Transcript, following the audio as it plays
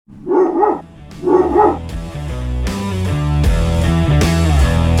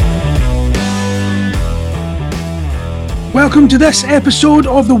Welcome to this episode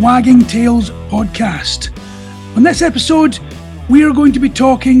of the Wagging Tails podcast. On this episode, we are going to be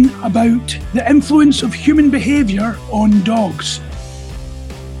talking about the influence of human behaviour on dogs.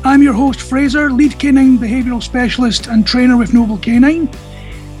 I'm your host Fraser, lead canine behavioural specialist and trainer with Noble Canine,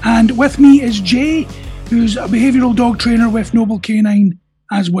 and with me is Jay, who's a behavioural dog trainer with Noble Canine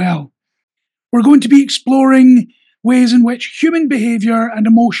as well. We're going to be exploring ways in which human behaviour and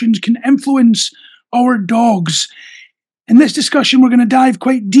emotions can influence our dogs. In this discussion, we're going to dive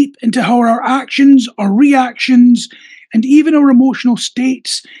quite deep into how our actions, our reactions, and even our emotional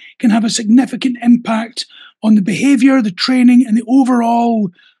states can have a significant impact on the behaviour, the training, and the overall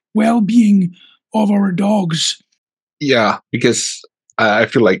well-being of our dogs. Yeah, because I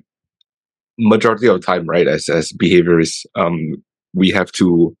feel like majority of the time, right, as behaviorists, we have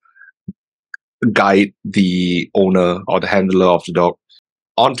to guide the owner or the handler of the dog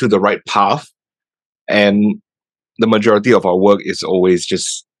onto the right path. And the majority of our work is always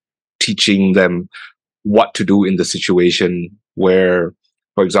just teaching them what to do in the situation where,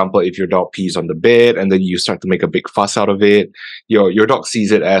 for example, if your dog pees on the bed and then you start to make a big fuss out of it, your dog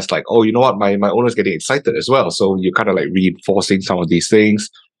sees it as like, oh, you know what, my owner's getting excited as well. So you're kind of like reinforcing some of these things.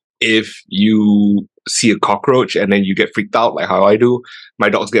 If you see a cockroach and then you get freaked out, like how I do, my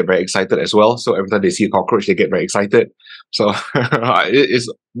dogs get very excited as well. So every time they see a cockroach, they get very excited. So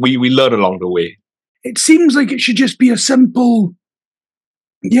we learn along the way. It seems like it should just be a simple,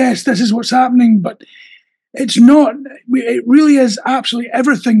 yes, this is what's happening, but it's not. It really is absolutely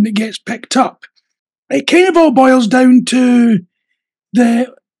everything that gets picked up. It kind of all boils down to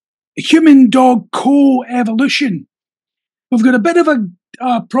the human-dog co-evolution. We've got a bit of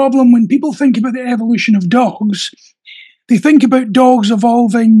a problem when people think about the evolution of dogs. They think about dogs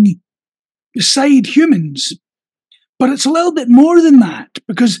evolving beside humans. But it's a little bit more than that,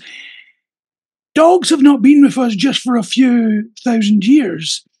 because dogs have not been with us just for a few thousand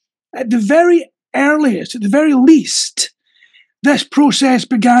years. At the very earliest, at the very least, this process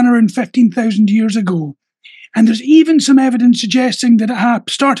began around 15,000 years ago. And there's even some evidence suggesting that it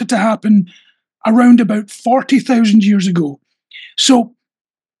started to happen around about 40,000 years ago. So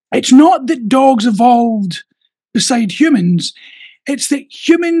it's not that dogs evolved beside humans, it's that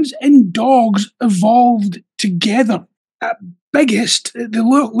humans and dogs evolved together. At biggest, at the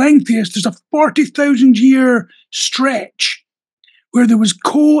lengthiest, there's a 40,000 year stretch where there was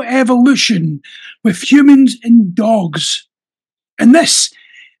co-evolution with humans and dogs. And this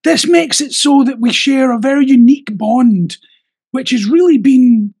makes it so that we share a very unique bond, which has really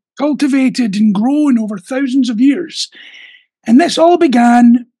been cultivated and grown over thousands of years. And this all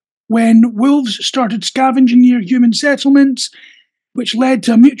began when wolves started scavenging near human settlements, which led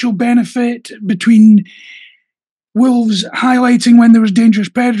to a mutual benefit between wolves highlighting when there was dangerous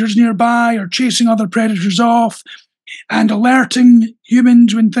predators nearby or chasing other predators off and alerting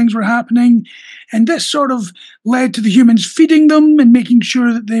humans when things were happening. And this sort of led to the humans feeding them and making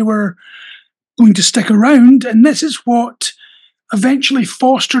sure that they were going to stick around. And this is what eventually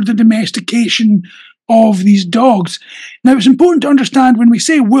fostered the domestication of these dogs. Now, it's important to understand when we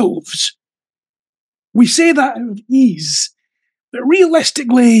say wolves, we say that out of ease, but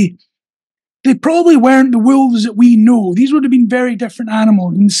realistically, they probably weren't the wolves that we know. These would have been very different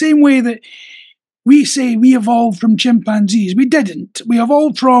animals. In the same way that we say we evolved from chimpanzees, we didn't. We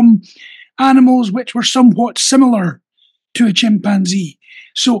evolved from animals which were somewhat similar to a chimpanzee.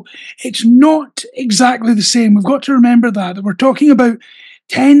 So it's not exactly the same. We've got to remember that we're talking about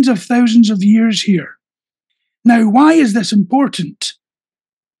tens of thousands of years here. Now, why is this important?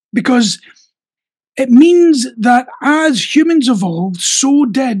 Because it means that as humans evolved, so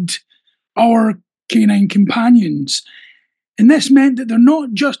did our canine companions. And this meant that they're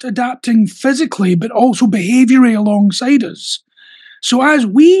not just adapting physically, but also behaviourally alongside us. So as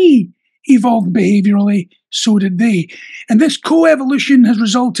we evolved behaviourally, so did they. And this co-evolution has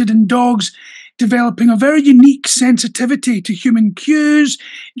resulted in dogs developing a very unique sensitivity to human cues,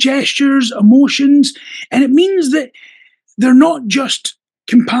 gestures, emotions. And it means that they're not just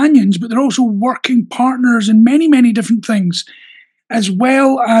companions, but they're also working partners in many, many different things, as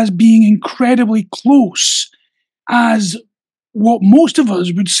well as being incredibly close as what most of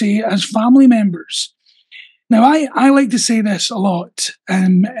us would say as family members. Now, I like to say this a lot,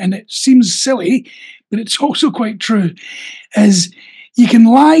 and it seems silly, but it's also quite true, is you can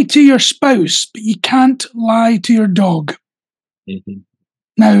lie to your spouse, but you can't lie to your dog. Mm-hmm.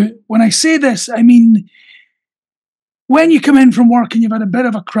 Now, when I say this, I mean, when you come in from work and you've had a bit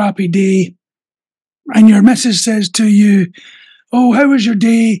of a crappy day, and your missus says to you, oh, how was your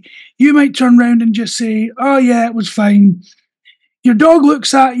day? You might turn around and just say, oh yeah, it was fine. Your dog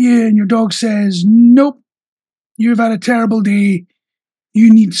looks at you and your dog says, nope, you've had a terrible day,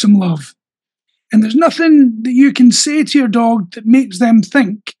 you need some love. And there's nothing that you can say to your dog that makes them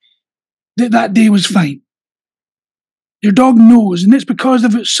think that that day was fine. Your dog knows, and it's because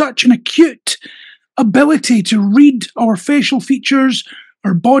of such an acute ability to read our facial features,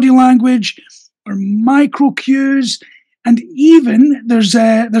 our body language, our micro cues, and even there's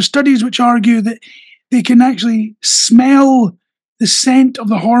studies which argue that they can actually smell the scent of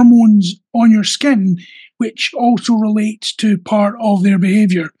the hormones on your skin, which also relates to part of their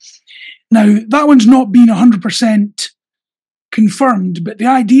behaviour. Now, that one's not been 100% confirmed, but the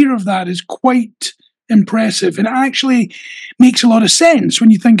idea of that is quite impressive, and it actually makes a lot of sense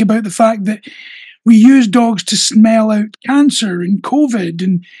when you think about the fact that we use dogs to smell out cancer and COVID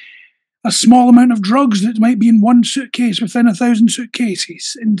and a small amount of drugs that might be in one suitcase within 1,000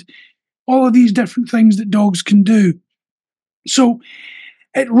 suitcases, and all of these different things that dogs can do. So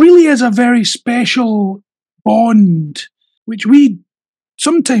it really is a very special bond, which we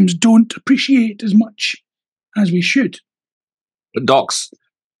sometimes don't appreciate as much as we should. Dogs,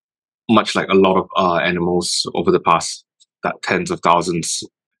 much like a lot of animals over the past tens of thousands,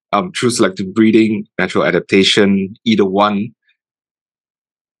 through selective breeding, natural adaptation, either one,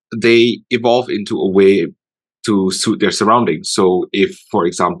 they evolve into a way to suit their surroundings. So if, for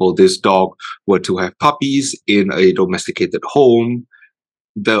example, this dog were to have puppies in a domesticated home,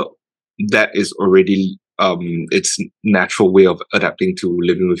 that is already its natural way of adapting to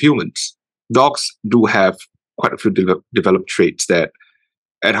living with humans. Dogs do have quite a few developed traits that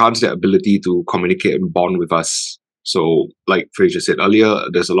enhance their ability to communicate and bond with us. So, like Fraser said earlier,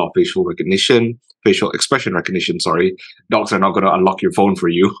 there's a lot of facial expression recognition, sorry. Dogs are not going to unlock your phone for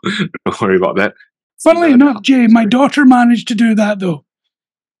you. Don't worry about that. Funnily enough, Jay, my daughter managed to do that, though.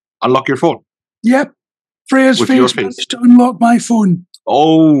 Unlock your phone? Yep. Freya's face managed to unlock my phone.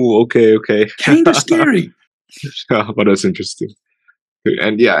 Oh, okay. Kind of scary. But that's interesting.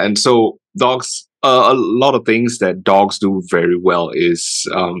 And so dogs, a lot of things that dogs do very well is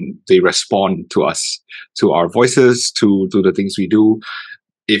they respond to us, to our voices, to the things we do.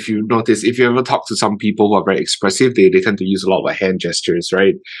 If you notice, if you ever talk to some people who are very expressive, they tend to use a lot of hand gestures,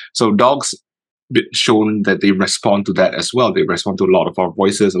 right? So dogs shown that they respond to that as well. They respond to a lot of our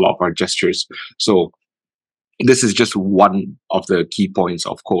voices, a lot of our gestures. So this is just one of the key points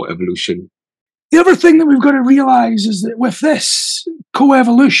of coevolution. The other thing that we've got to realize is that with this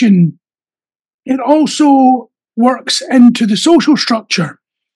coevolution, it also works into the social structure.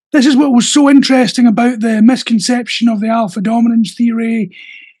 This is what was so interesting about the misconception of the alpha dominance theory.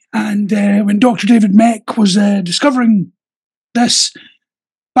 And when Dr. David Mech was discovering this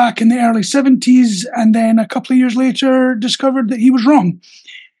back in the early 70s, and then a couple of years later discovered that he was wrong.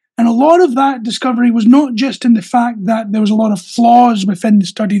 And a lot of that discovery was not just in the fact that there was a lot of flaws within the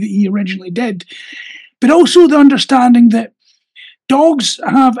study that he originally did, but also the understanding that dogs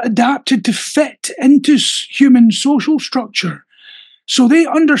have adapted to fit into human social structure. So they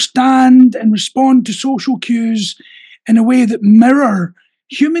understand and respond to social cues in a way that mirror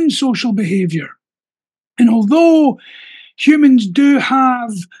human social behavior. And although humans do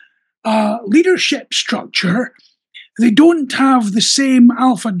have a leadership structure, they don't have the same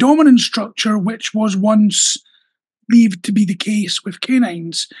alpha dominant structure which was once believed to be the case with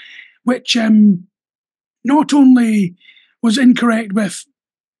canines, which not only was incorrect with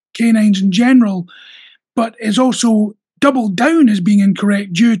canines in general, but is also doubled down as being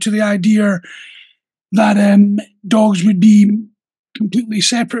incorrect due to the idea that dogs would be completely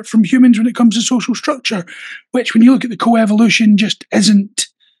separate from humans when it comes to social structure, which when you look at the coevolution just isn't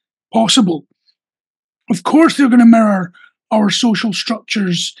possible. Of course, they're going to mirror our social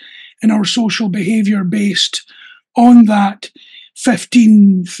structures and our social behaviour based on that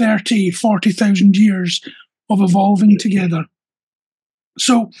 15, 30, 40,000 years of evolving together.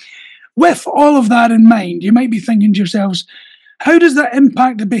 So, with all of that in mind, you might be thinking to yourselves, how does that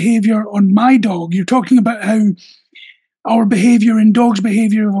impact the behaviour on my dog? You're talking about how our behaviour and dogs'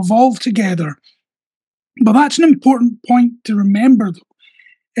 behaviour have evolved together. But that's an important point to remember, though,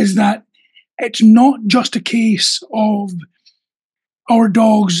 is that it's not just a case of our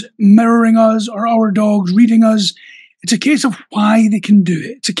dogs mirroring us or our dogs reading us. It's a case of why they can do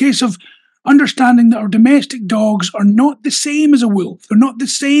it. It's a case of understanding that our domestic dogs are not the same as a wolf. They're not the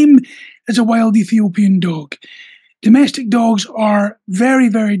same as a wild Ethiopian dog. Domestic dogs are very,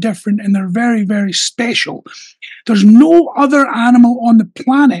 very different, and they're very, very special. There's no other animal on the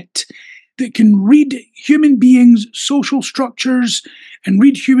planet that can read human beings' social structures and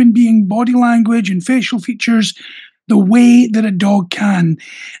read human being body language and facial features the way that a dog can.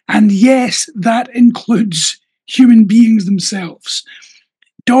 And yes, that includes human beings themselves.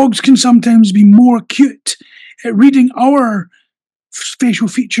 Dogs can sometimes be more acute at reading our facial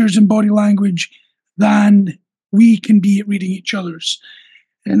features and body language than we can be at reading each other's.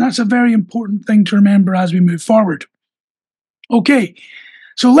 And that's a very important thing to remember as we move forward. Okay,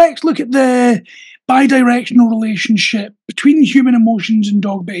 so let's look at the bidirectional relationship between human emotions and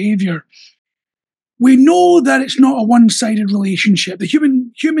dog behaviour. We know that it's not a one-sided relationship. The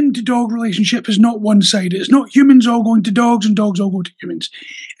human to dog relationship is not one-sided. It's not humans all going to dogs and dogs all go to humans.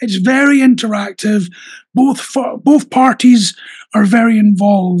 It's very interactive. Both parties are very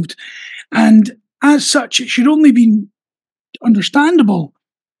involved. And as such, it should only be understandable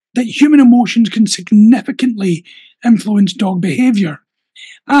that human emotions can significantly influence dog behaviour.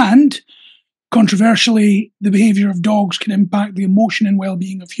 And controversially, the behaviour of dogs can impact the emotion and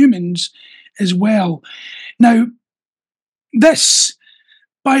well-being of humans as well. Now, this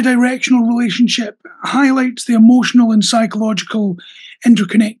bidirectional relationship highlights the emotional and psychological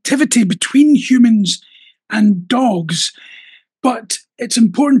interconnectivity between humans and dogs, but it's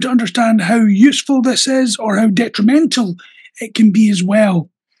important to understand how useful this is or how detrimental it can be as well.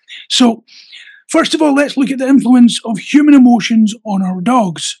 So, first of all, let's look at the influence of human emotions on our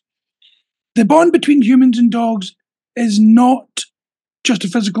dogs. The bond between humans and dogs is not just a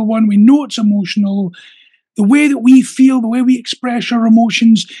physical one. We know it's emotional. The way that we feel, the way we express our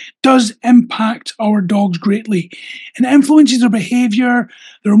emotions does impact our dogs greatly and influences their behaviour,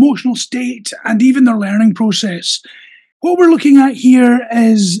 their emotional state, and even their learning process. What we're looking at here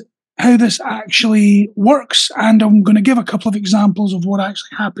is how this actually works, and I'm going to give a couple of examples of what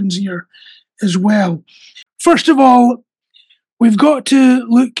actually happens here as well. First of all, we've got to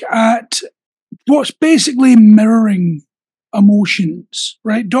look at what's basically mirroring emotions,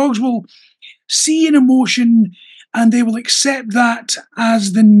 right? Dogs will see an emotion and they will accept that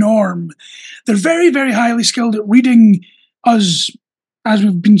as the norm. They're very, very highly skilled at reading us, as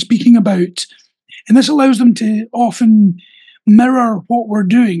we've been speaking about, and this allows them to often mirror what we're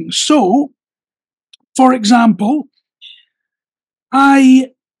doing. So, for example,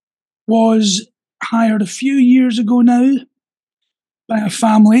 I was hired a few years ago now by a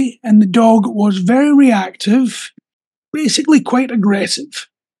family, and the dog was very reactive, basically quite aggressive.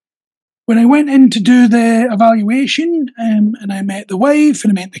 When I went in to do the evaluation, and I met the wife,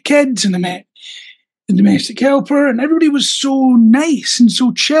 and I met the kids, and I met the domestic helper, and everybody was so nice and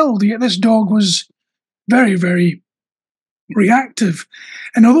so chilled, yet this dog was very, very reactive.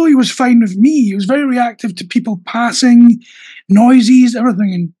 And although he was fine with me, he was very reactive to people passing, noises,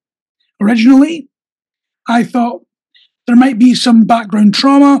 everything. And originally, I thought there might be some background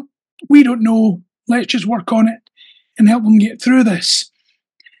trauma. We don't know. Let's just work on it and help them get through this.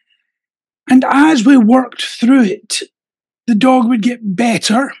 And as we worked through it, the dog would get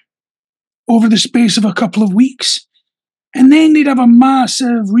better over the space of a couple of weeks, and then they'd have a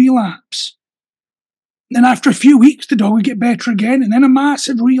massive relapse. Then after a few weeks, the dog would get better again, and then a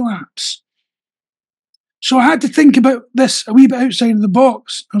massive relapse. So I had to think about this a wee bit outside of the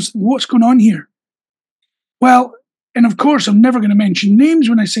box. I was thinking, what's going on here? Well, and of course, I'm never going to mention names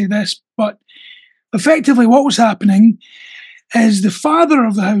when I say this, but effectively what was happening is the father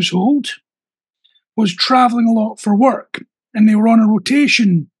of the household was travelling a lot for work, and they were on a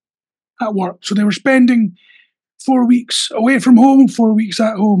rotation at work. So they were spending 4 weeks away from home, 4 weeks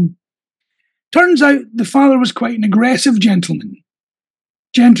at home. Turns out the father was quite an aggressive gentleman.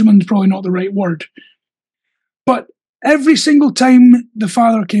 Gentleman's probably not the right word. But every single time the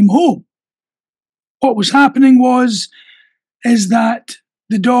father came home, what was happening is that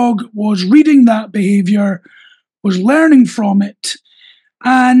the dog was reading that behaviour, was learning from it,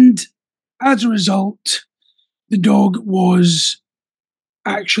 and as a result, the dog was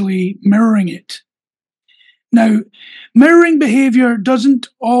actually mirroring it. Now, mirroring behaviour doesn't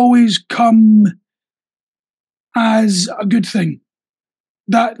always come as a good thing.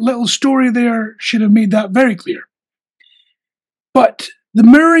 That little story there should have made that very clear. But the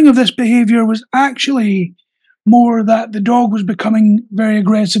mirroring of this behaviour was actually more that the dog was becoming very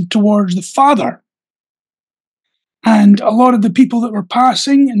aggressive towards the father. And a lot of the people that were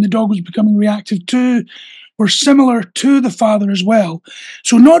passing and the dog was becoming reactive to were similar to the father as well.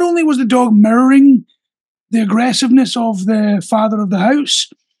 So not only was the dog mirroring the aggressiveness of the father of the house,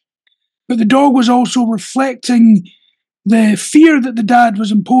 but the dog was also reflecting the fear that the dad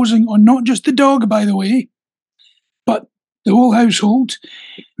was imposing on not just the dog, by the way, but the whole household.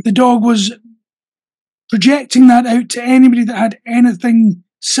 The dog was projecting that out to anybody that had anything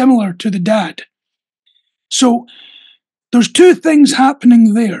similar to the dad. So there's two things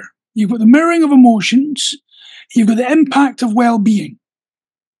happening there. You've got the mirroring of emotions, you've got the impact of well-being.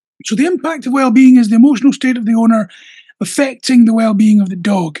 So the impact of well-being is the emotional state of the owner affecting the well-being of the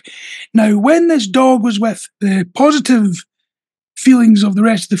dog. Now, when this dog was with the positive feelings of the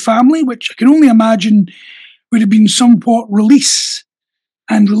rest of the family, which I can only imagine would have been somewhat release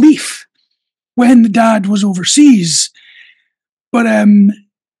and relief when the dad was overseas, but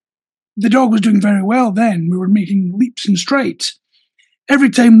the dog was doing very well then. We were making leaps and strides. Every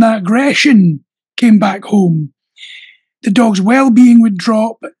time that aggression came back home, the dog's well-being would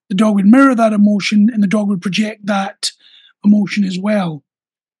drop, the dog would mirror that emotion, and the dog would project that emotion as well.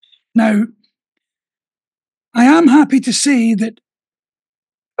 Now, I am happy to say that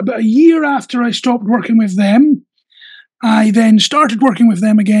about a year after I stopped working with them, I then started working with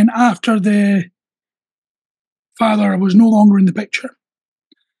them again after the father was no longer in the picture.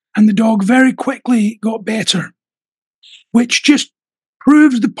 And the dog very quickly got better, which just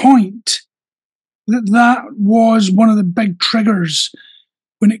proves the point that that was one of the big triggers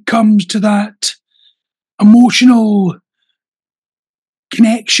when it comes to that emotional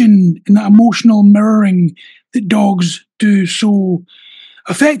connection and that emotional mirroring that dogs do so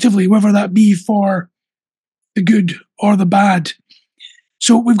effectively, whether that be for the good or the bad.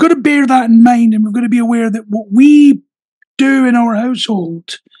 So we've got to bear that in mind, and we've got to be aware that what we do in our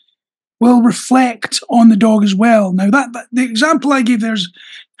household will reflect on the dog as well. Now, that the example I gave there is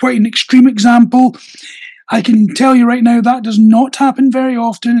quite an extreme example. I can tell you right now that does not happen very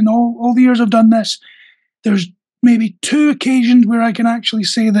often. In all the years I've done this, there's maybe 2 occasions where I can actually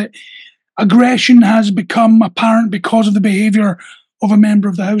say that aggression has become apparent because of the behaviour of a member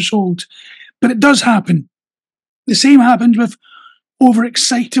of the household. But it does happen. The same happens with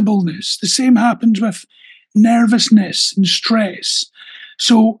overexcitableness. The same happens with nervousness and stress.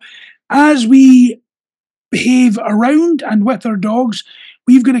 So as we behave around and with our dogs,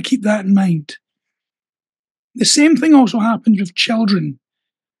 we've got to keep that in mind. The same thing also happens with children,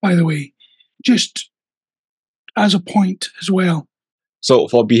 by the way, just as a point as well. So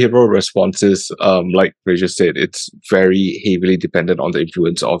for behavioral responses, like Fraser said, it's very heavily dependent on the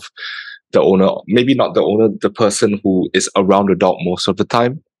influence of the owner, maybe not the owner, the person who is around the dog most of the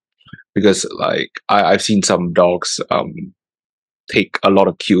time. Because like I've seen some dogs take a lot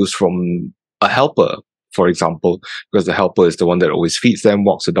of cues from a helper, for example, because the helper is the one that always feeds them,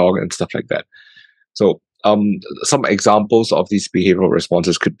 walks the dog, and stuff like that. So some examples of these behavioral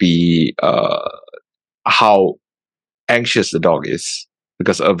responses could be how anxious the dog is,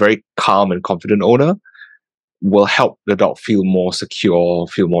 because a very calm and confident owner will help the dog feel more secure,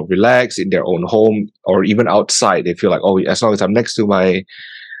 feel more relaxed in their own home, or even outside. They feel like, oh, as long as I'm next to my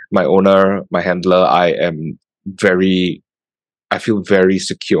owner, my handler, I feel very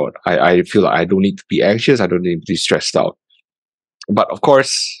secure. I feel like I don't need to be anxious. I don't need to be stressed out. But of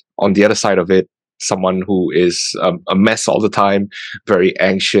course, on the other side of it, someone who is a mess all the time, very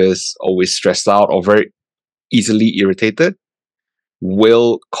anxious, always stressed out, or very easily irritated,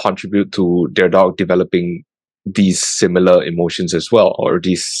 will contribute to their dog developing these similar emotions as well, or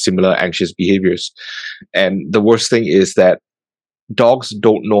these similar anxious behaviors. And the worst thing is that dogs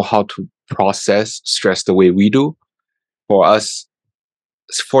don't know how to process stress the way we do. For us,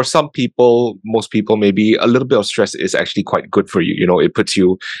 for some people, most people, maybe a little bit of stress is actually quite good for you. You know, it puts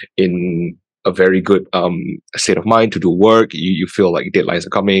you in a very good state of mind to do work. You feel like deadlines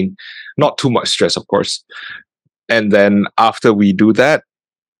are coming. Not too much stress, of course. And then after we do that,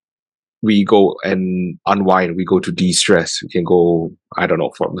 we go and unwind. We go to de-stress. We can go, I don't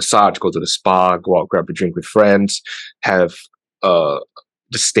know, for a massage, go to the spa, go out, grab a drink with friends, have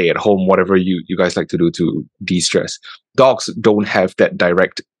just stay at home, whatever you guys like to do to de-stress. Dogs don't have that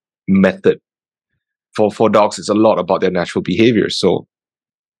direct method. For dogs, it's a lot about their natural behavior. So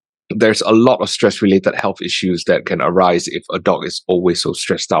there's a lot of stress-related health issues that can arise if a dog is always so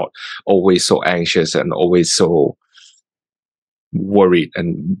stressed out, always so anxious, and always so worried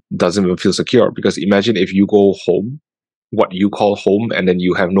and doesn't even feel secure. Because imagine if you go home, what you call home, and then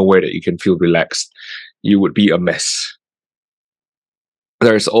you have nowhere that you can feel relaxed, you would be a mess.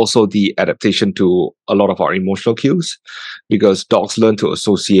 There's also the adaptation to a lot of our emotional cues, because dogs learn to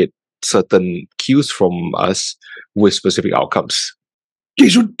associate certain cues from us with specific outcomes. Okay,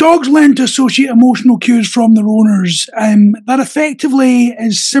 so dogs learn to associate emotional cues from their owners. That effectively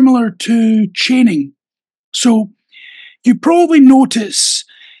is similar to chaining. So you probably notice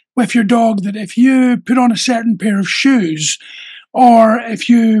with your dog that if you put on a certain pair of shoes, or if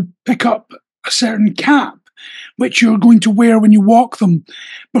you pick up a certain cap, which you're going to wear when you walk them,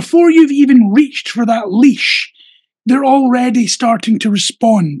 before you've even reached for that leash, they're already starting to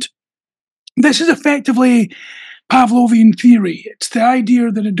respond. This is effectively Pavlovian theory. It's the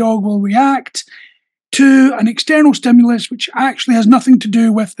idea that a dog will react to an external stimulus which actually has nothing to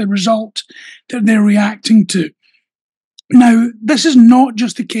do with the result that they're reacting to. Now, this is not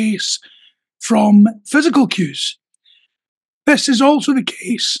just the case from physical cues. This is also the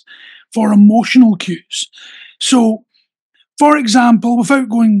case for emotional cues. So, for example, without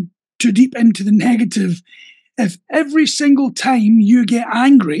going too deep into the negative, if every single time you get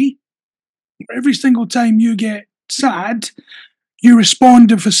angry, or every single time you get sad, you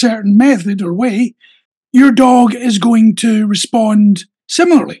respond with a certain method or way, your dog is going to respond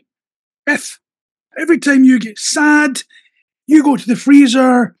similarly. If every time you get sad, you go to the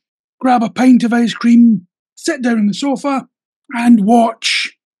freezer, grab a pint of ice cream, sit down on the sofa, and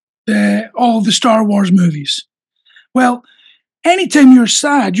watch all the Star Wars movies. Well, anytime you're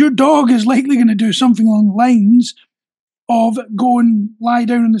sad, your dog is likely going to do something along the lines of go and lie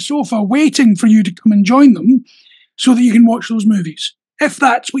down on the sofa waiting for you to come and join them so that you can watch those movies, if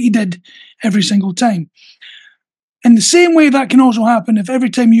that's what you did every single time. In the same way, that can also happen if every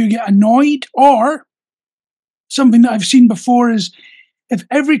time you get annoyed, or something that I've seen before is if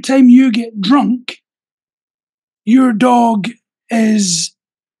every time you get drunk, your dog is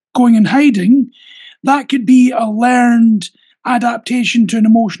going and hiding. That could be a learned adaptation to an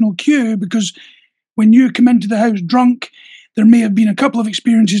emotional cue, because when you come into the house drunk, there may have been a couple of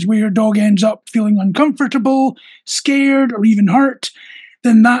experiences where your dog ends up feeling uncomfortable, scared, or even hurt.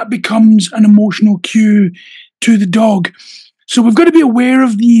 Then that becomes an emotional cue to the dog. So we've got to be aware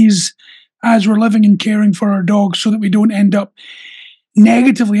of these as we're living and caring for our dogs so that we don't end up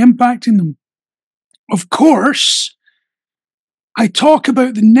negatively impacting them. Of course, I talk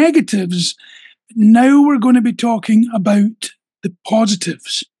about the negatives. Now we're going to be talking about the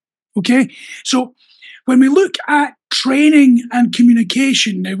positives. Okay? So when we look at training and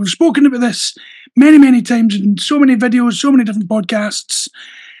communication, now we've spoken about this many, many times in so many videos, so many different podcasts,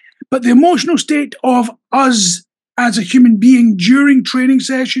 but the emotional state of us as a human being during training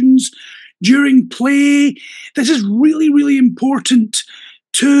sessions, during play, this is really, really important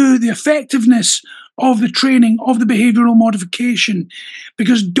to the effectiveness of the training, of the behavioural modification,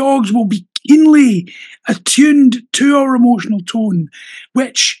 because dogs will be keenly attuned to our emotional tone,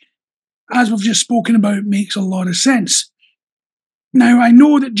 which, as we've just spoken about, makes a lot of sense. Now, I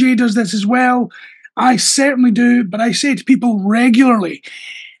know that Jay does this as well. I certainly do, but I say to people regularly,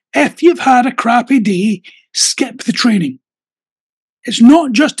 if you've had a crappy day, skip the training. It's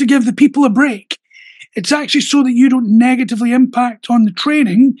not just to give the people a break. It's actually so that you don't negatively impact on the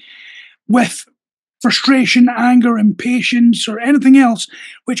training with frustration, anger, impatience, or anything else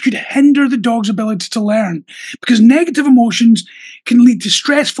which could hinder the dog's ability to learn. Because negative emotions can lead to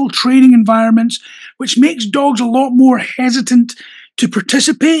stressful training environments, which makes dogs a lot more hesitant to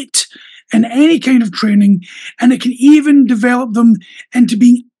participate in any kind of training, and it can even develop them into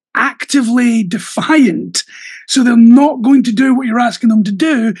being actively defiant. So they're not going to do what you're asking them to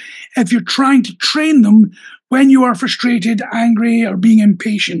do if you're trying to train them when you are frustrated, angry, or being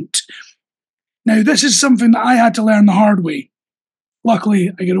impatient. Now, this is something that I had to learn the hard way.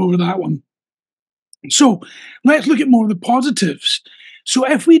 Luckily, I get over that one. So let's look at more of the positives. So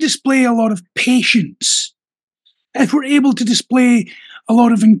if we display a lot of patience, if we're able to display a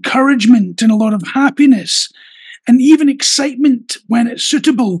lot of encouragement and a lot of happiness and even excitement when it's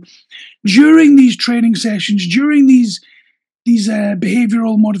suitable during these training sessions, during these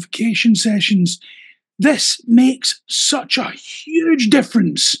behavioral modification sessions, this makes such a huge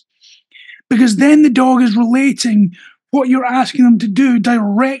difference, because then the dog is relating what you're asking them to do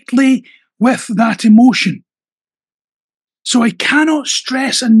directly with that emotion. So I cannot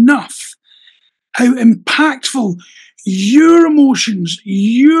stress enough how impactful your emotions,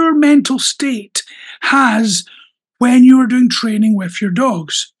 your mental state has when you are doing training with your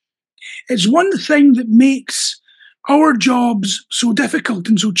dogs. It's one thing that makes our jobs so difficult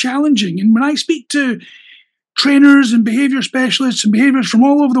and so challenging. And when I speak to trainers and behaviour specialists and behaviourists from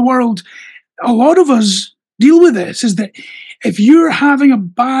all over the world, a lot of us deal with this, is that if you're having a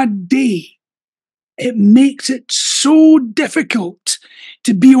bad day, it makes it so difficult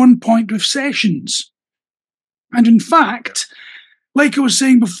to be on point with sessions. And in fact, like I was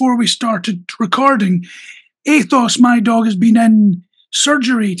saying before we started recording, Athos, my dog, has been in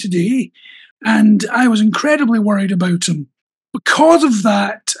surgery today, and I was incredibly worried about him. Because of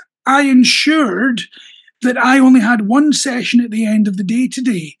that, I ensured that I only had one session at the end of the day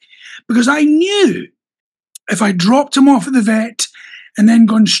today, because I knew if I dropped him off at the vet and then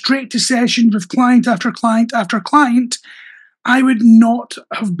gone straight to sessions with client after client after client, I would not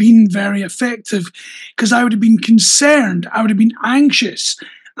have been very effective, because I would have been concerned, I would have been anxious,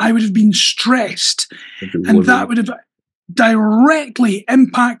 I would have been stressed, and that would have directly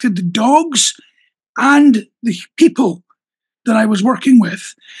impacted the dogs and the people that I was working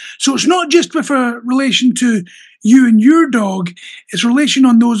with. So it's not just with a relation to you and your dog, it's relation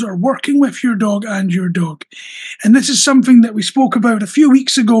on those that are working with your dog and your dog. And this is something that we spoke about a few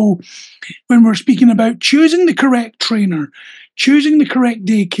weeks ago when we were speaking about choosing the correct trainer, choosing the correct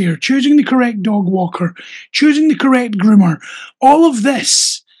daycare, choosing the correct dog walker, choosing the correct groomer. All of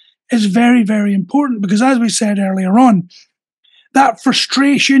this is very, very important because, as we said earlier on, that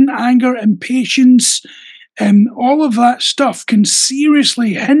frustration, anger, impatience, all of that stuff can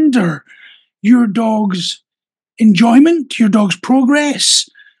seriously hinder your dog's enjoyment, your dog's progress,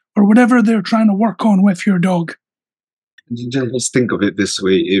 or whatever they're trying to work on with your dog. Just think of it this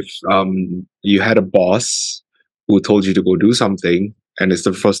way: if you had a boss who told you to go do something, and it's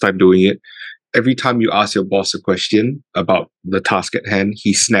the first time doing it, every time you ask your boss a question about the task at hand,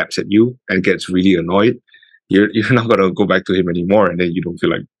 he snaps at you and gets really annoyed. You're not gonna go back to him anymore, and then you don't feel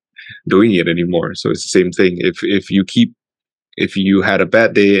like doing it anymore. So it's the same thing. If you had a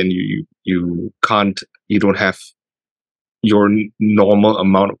bad day and you don't have your normal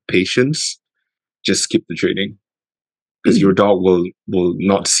amount of patience, just skip the training, because your dog will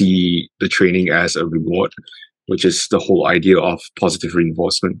not see the training as a reward, which is the whole idea of positive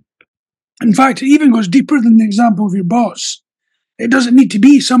reinforcement. In fact, it even goes deeper than the example of your boss. It doesn't need to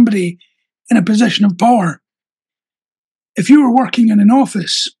be somebody in a position of power. If you were working in an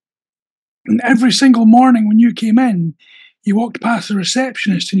office and every single morning when you came in, you walked past the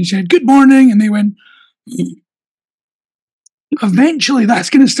receptionist and you said, "Good morning," and they went, eventually that's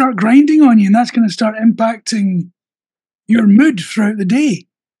going to start grinding on you and that's going to start impacting your mood throughout the day.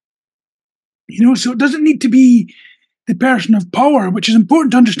 So it doesn't need to be the person of power, which is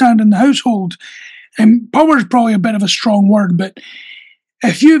important to understand in the household. And power is probably a bit of a strong word, but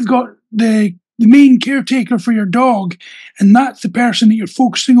if you've got the main caretaker for your dog and that's the person that you're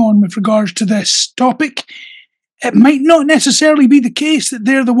focusing on with regards to this topic, it might not necessarily be the case that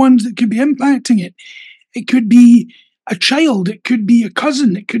they're the ones that could be impacting it. It could be a child, it could be a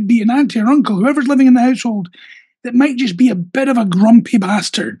cousin, it could be an auntie or uncle, whoever's living in the household, that might just be a bit of a grumpy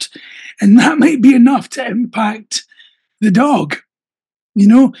bastard. And that might be enough to impact the dog,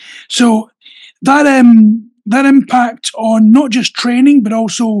 So that impact on not just training, but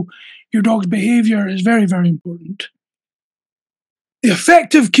also your dog's behavior is very, very important. The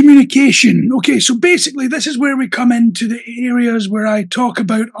effective communication. Okay, so basically this is where we come into the areas where I talk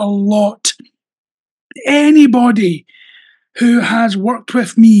about a lot. Anybody who has worked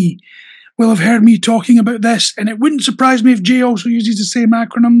with me will have heard me talking about this, and it wouldn't surprise me if Jay also uses the same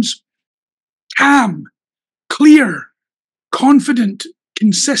acronyms. Calm, clear, confident,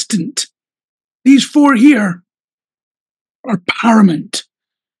 consistent. These four here are paramount.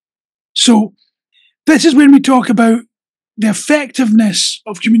 So this is when we talk about the effectiveness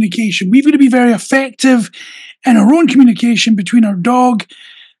of communication. We've got to be very effective in our own communication between our dog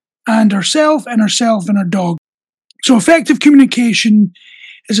and ourselves and our dog. So effective communication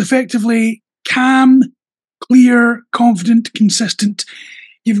is effectively calm, clear, confident, consistent.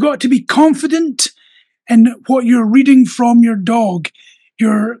 You've got to be confident in what you're reading from your dog.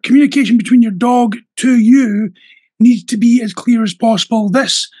 Your communication between your dog to you needs to be as clear as possible.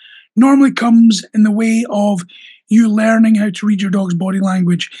 This normally comes in the way of you learning how to read your dog's body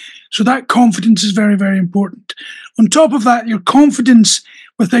language. So that confidence is very, very important. On top of that, your confidence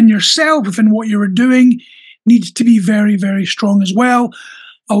within yourself, within what you're doing, needs to be very, very strong as well,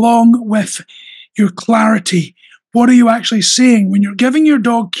 along with your clarity. What are you actually saying? When you're giving your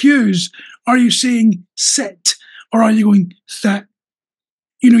dog cues, are you saying sit or are you going sit?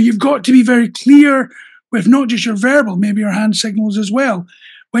 You've got to be very clear with not just your verbal, maybe your hand signals as well.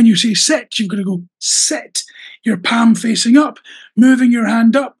 When you say sit, you've got to go sit, your palm facing up, moving your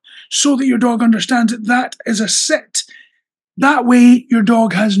hand up so that your dog understands that is a sit. That way, your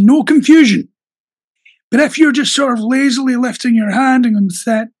dog has no confusion. But if you're just sort of lazily lifting your hand and going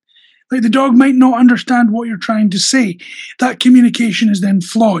sit, like the dog might not understand what you're trying to say. That communication is then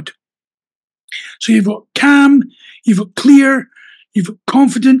flawed. So you've got calm, you've got clear, you've got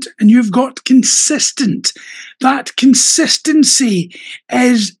confident, and you've got consistent. That consistency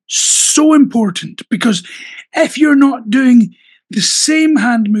is so important because if you're not doing the same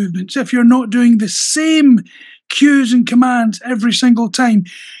hand movements, if you're not doing the same cues and commands every single time,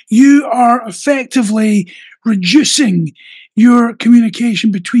 you are effectively reducing your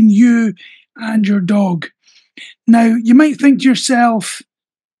communication between you and your dog. Now, you might think to yourself,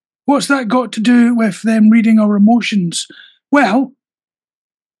 what's that got to do with them reading our emotions? Well,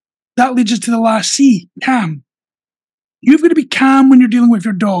 that leads us to the last C, calm. You've got to be calm when you're dealing with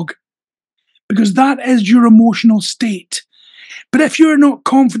your dog because that is your emotional state. But if you're not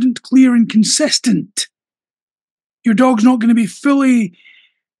confident, clear, and consistent, Your dog's not going to be fully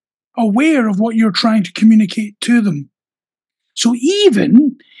aware of what you're trying to communicate to them. So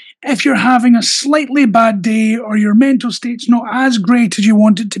even if you're having a slightly bad day or your mental state's not as great as you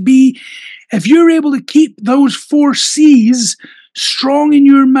want it to be, if you're able to keep those 4 C's strong in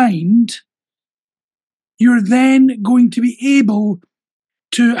your mind, you're then going to be able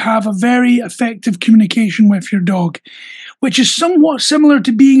to have a very effective communication with your dog, which is somewhat similar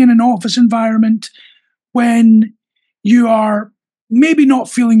to being in an office environment when you are maybe not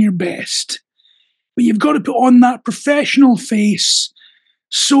feeling your best, but you've got to put on that professional face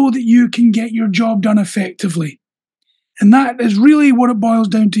so that you can get your job done effectively. And that is really what it boils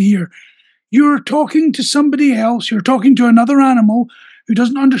down to here. You're talking to somebody else, you're talking to another animal who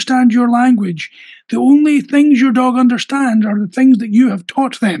doesn't understand your language. The only things your dog understands are the things that you have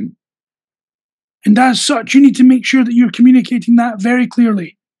taught them. And as such, you need to make sure that you're communicating that very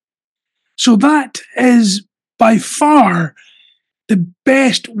clearly. So that is by far the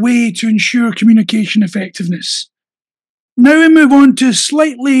best way to ensure communication effectiveness. Now we move on to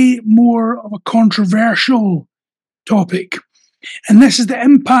slightly more of a controversial topic, and this is the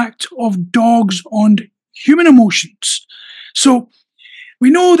impact of dogs on human emotions. So we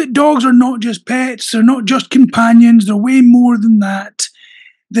know that dogs are not just pets, they're not just companions, they're way more than that.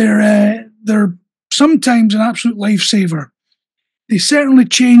 They're sometimes an absolute lifesaver. They certainly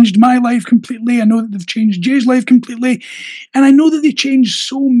changed my life completely. I know that they've changed Jay's life completely. And I know that they changed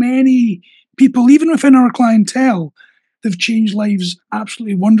so many people, even within our clientele. They've changed lives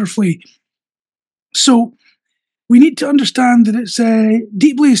absolutely wonderfully. So we need to understand that it's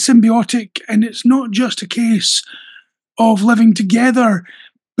deeply symbiotic, and it's not just a case of living together,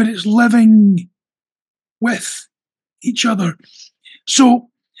 but it's living with each other. So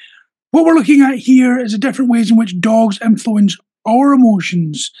what we're looking at here is the different ways in which dogs influence our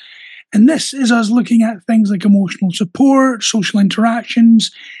emotions. And this is us looking at things like emotional support, social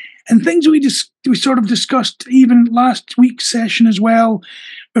interactions, and things that we sort of discussed even last week's session as well,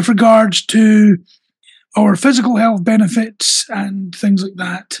 with regards to our physical health benefits and things like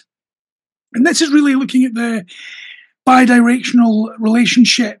that. And this is really looking at the bidirectional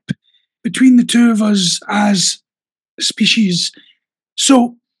relationship between the two of us as species.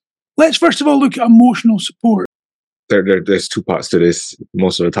 So let's first of all look at emotional support. There's 2 parts to this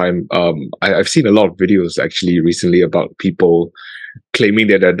most of the time. I've seen a lot of videos actually recently about people claiming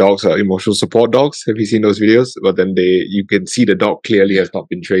that their dogs are emotional support dogs. Have you seen those videos? But then you can see the dog clearly has not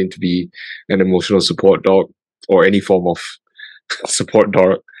been trained to be an emotional support dog or any form of support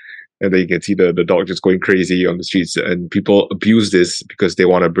dog. And then you can see the dog just going crazy on the streets, and people abuse this because they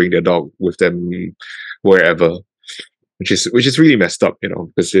want to bring their dog with them wherever. Which is really messed up,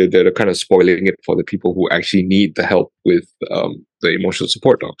 because they're kind of spoiling it for the people who actually need the help with the emotional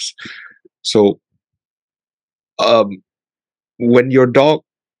support dogs. So, when your dog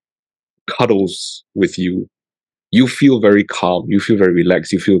cuddles with you, you feel very calm, you feel very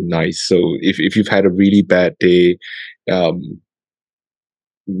relaxed, you feel nice. So, if you've had a really bad day,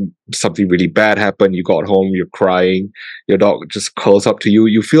 something really bad happened, you got home, you're crying, your dog just curls up to you,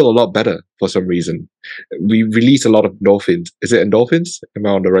 you feel a lot better for some reason. We release a lot of endorphins. Is it endorphins? Am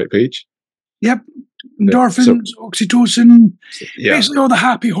I on the right page? Yep. Endorphins, oxytocin, Yeah. basically all the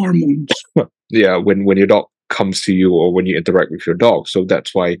happy hormones. Yeah, when your dog comes to you or when you interact with your dog. So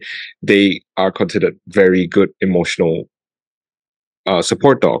that's why they are considered very good emotional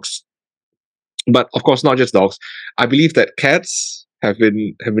support dogs. But of course, not just dogs. I believe that cats have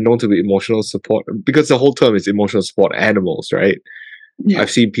been known to be emotional support, because the whole term is emotional support animals, right? Yeah.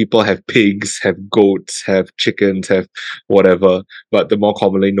 I've seen people have pigs, have goats, have chickens, have whatever, but the more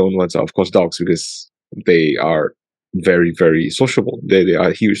commonly known ones are of course dogs, because they are very, very sociable. They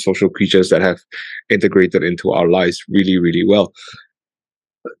are huge social creatures that have integrated into our lives really, really well.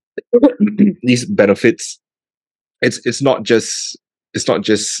 These benefits, it's not just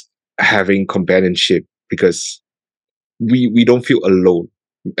having companionship, because we don't feel alone,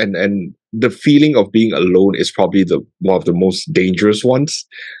 and the feeling of being alone is probably the one of the most dangerous ones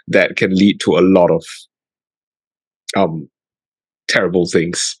that can lead to a lot of terrible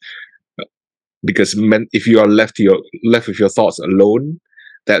things, because if you are left with your thoughts alone,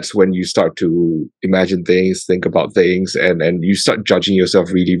 that's when you start to imagine things, think about things, and you start judging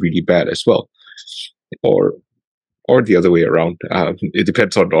yourself really, really bad as well, or the other way around. It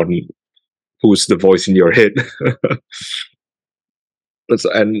depends on who's the voice in your head.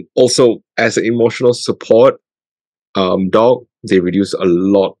 And also, as an emotional support dog, they reduce a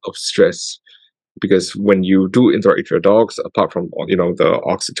lot of stress, because when you do interact with your dogs, apart from the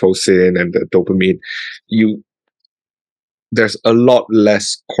oxytocin and the dopamine, there's a lot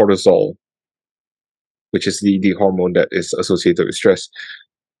less cortisol which is the hormone that is associated with stress.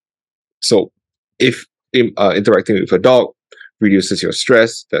 So if interacting with a dog reduces your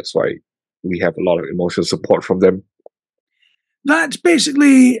stress, that's why we have a lot of emotional support from them. That's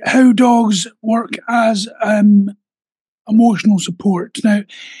basically how dogs work as emotional support. Now,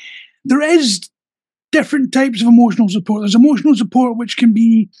 there is different types of emotional support. There's emotional support which can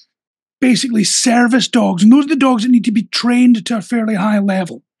be basically service dogs, and those are the dogs that need to be trained to a fairly high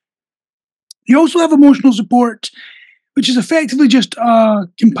level. You also have emotional support, which is effectively just a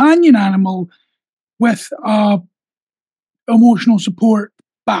companion animal with a emotional support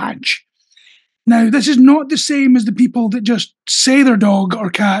badge. Now, this is not the same as the people that just say their dog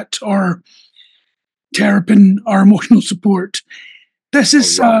or cat or terrapin are emotional support. This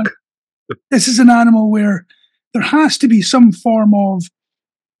is this is an animal where there has to be some form of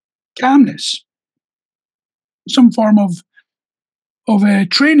calmness, some form of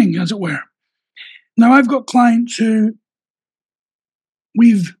training, as it were. Now, I've got clients who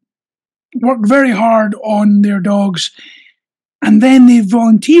we've worked very hard on their dogs, and then they've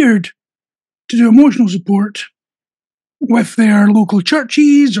volunteered to do emotional support with their local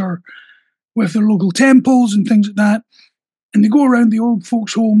churches or with their local temples and things like that. And they go around the old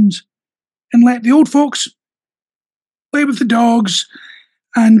folks' homes and let the old folks play with the dogs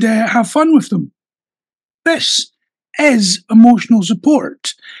and have fun with them. This is emotional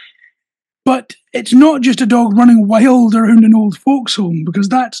support. But it's not just a dog running wild around an old folks' home, because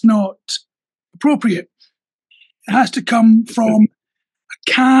that's not appropriate. It has to come from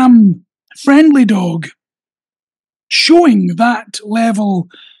a calm, friendly dog showing that level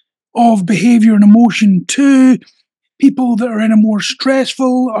of behaviour and emotion to people that are in a more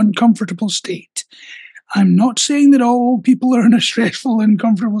stressful, uncomfortable state. I'm not saying that all people are in a stressful,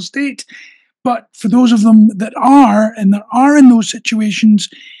 uncomfortable state, but for those of them that are, and that are in those situations,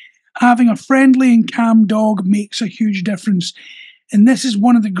 having a friendly and calm dog makes a huge difference. And this is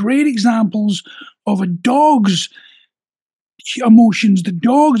one of the great examples of a dog's emotions, the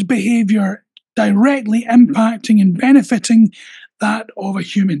dog's behaviour directly impacting and benefiting that of a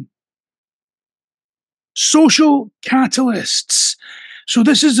human. Social catalysts. So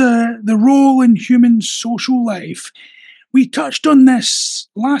this is the role in human social life. We touched on this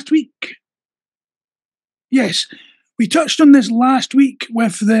last week. Yes, we touched on this last week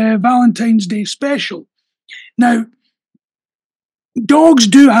with the Valentine's Day special. Now, dogs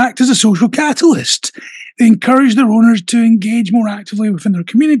do act as a social catalyst. They encourage their owners to engage more actively within their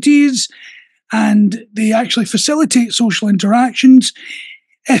communities, and they actually facilitate social interactions.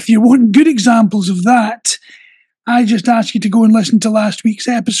 If you want good examples of that, I just ask you to go and listen to last week's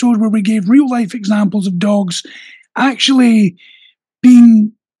episode where we gave real life examples of dogs actually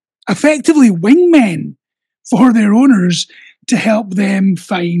being effectively wingmen for their owners to help them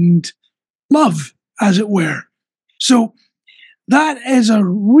find love, as it were. So that is a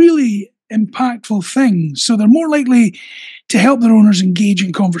really impactful thing. So they're more likely to help their owners engage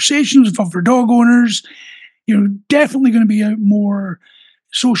in conversations with other dog owners. You're definitely going to be out more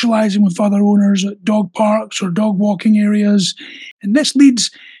socializing with other owners at dog parks or dog walking areas. And this leads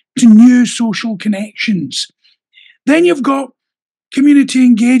to new social connections. Then you've got community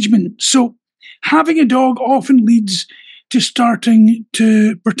engagement. So having a dog often leads to starting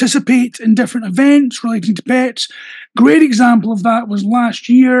to participate in different events relating to pets. Great example of that was last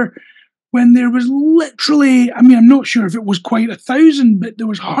year when there was literally, I mean, I'm not sure if it was quite 1,000, but there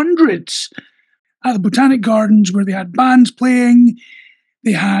was hundreds at the Botanic Gardens where they had bands playing,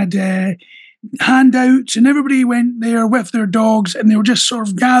 they had handouts, and everybody went there with their dogs, and they were just sort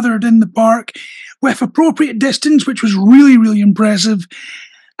of gathered in the park with appropriate distance, which was really, really impressive.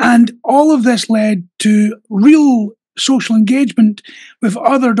 And all of this led to real social engagement with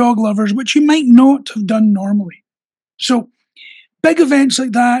other dog lovers, which you might not have done normally. So big events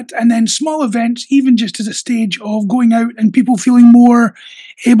like that, and then small events, even just as a stage of going out and people feeling more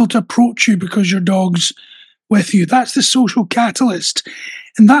able to approach you because your dog's with you. That's the social catalyst.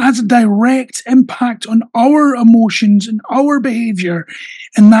 And that has a direct impact on our emotions and our behaviour,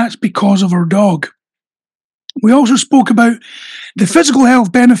 and that's because of our dog. We also spoke about the physical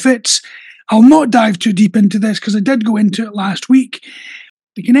health benefits. I'll not dive too deep into this because I did go into it last week.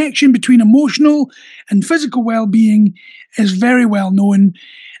 The connection between emotional and physical well-being is very well known.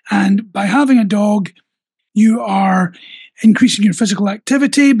 And by having a dog, you are increasing your physical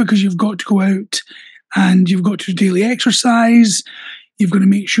activity because you've got to go out and you've got to do daily exercise. You've got to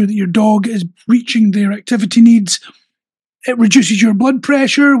make sure that your dog is reaching their activity needs. It reduces your blood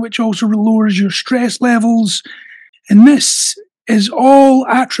pressure, which also lowers your stress levels. And this is all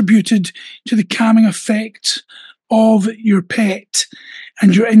attributed to the calming effect of your pet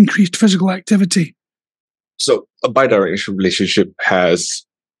and your increased physical activity. So a bidirectional relationship has,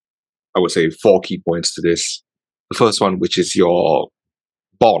 I would say, 4 key points to this. The first one, which is your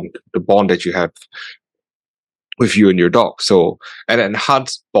bond, the bond that you have with you and your dog. So an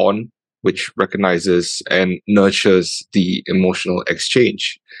enhanced bond, which recognizes and nurtures the emotional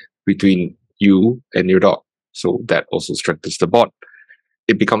exchange between you and your dog. So that also strengthens the bond.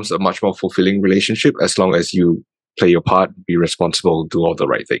 It becomes a much more fulfilling relationship as long as you play your part, be responsible, do all the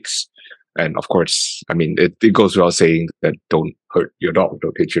right things. And of course, I mean, it goes without saying that don't hurt your dog,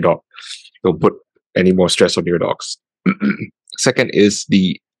 don't hit your dog, don't put any more stress on your dogs. Second is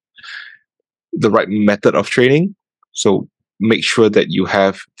the right method of training. So make sure that you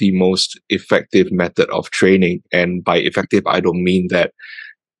have the most effective method of training. And by effective, I don't mean that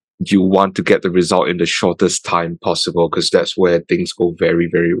you want to get the result in the shortest time possible, because that's where things go very,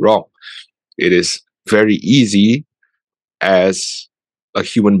 very wrong. It is very easy as a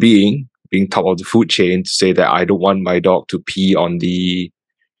human being being top of the food chain to say that I don't want my dog to pee in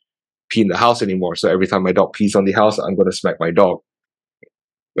the house anymore. So every time my dog pees on the house, I'm going to smack my dog.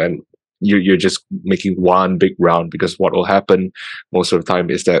 And you're just making one big round, because what will happen most of the time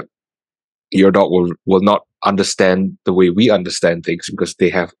is that your dog will not understand the way we understand things, because they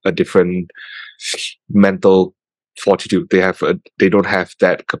have a different mental fortitude. They don't have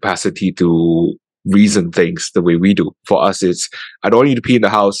that capacity to reason things the way we do. For us, it's I don't want you to pee in the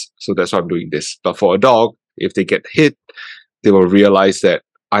house, so that's why I'm doing this. But for a dog, if they get hit, they will realize that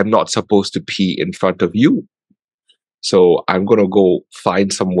I'm not supposed to pee in front of you. So I'm gonna go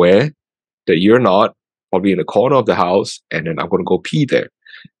find somewhere that you're not, probably in the corner of the house, and then I'm gonna go pee there,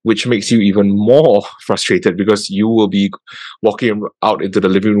 which makes you even more frustrated, because you will be walking out into the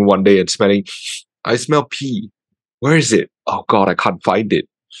living room one day and smelling, I smell pee. Where is it? Oh God, I can't find it.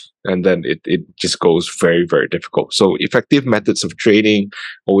 And then it just goes very, very difficult. So effective methods of training,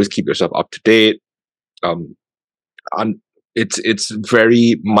 always keep yourself up to date. Um, it's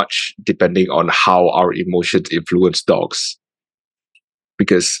very much depending on how our emotions influence dogs,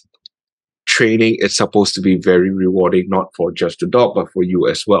 because training is supposed to be very rewarding, not for just the dog but for you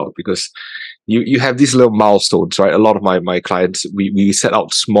as well, because you have these little milestones, right? A lot of my clients, we set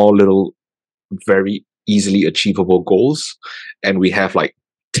out small little, very easily achievable goals, and we have like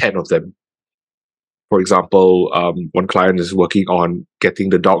 10 of them. For example, one client is working on getting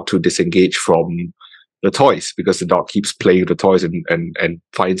the dog to disengage from the toys, because the dog keeps playing with the toys and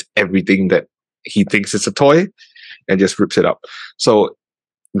finds everything that he thinks is a toy and just rips it up. So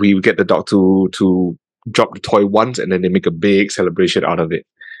we get the dog to drop the toy once, and then they make a big celebration out of it.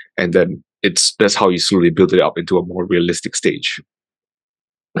 And then that's how you slowly build it up into a more realistic stage.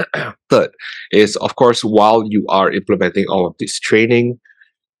 Third is, of course, while you are implementing all of this training,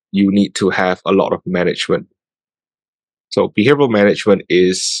 you need to have a lot of management. So behavioral management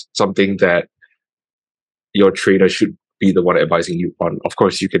is something that your trainer should be the one advising you on. Of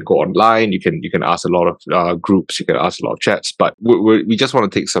course, you can go online, you can ask a lot of groups, you can ask a lot of chats, but we just want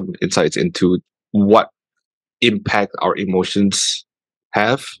to take some insights into what impact our emotions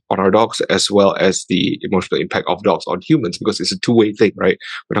have on our dogs, as well as the emotional impact of dogs on humans, because it's a two-way thing, right?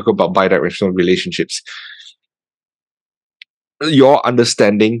 We're talking about bidirectional relationships. Your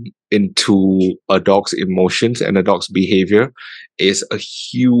understanding into a dog's emotions and a dog's behavior is a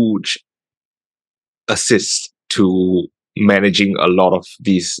huge assist to managing a lot of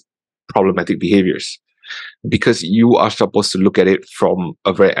these problematic behaviors, because you are supposed to look at it from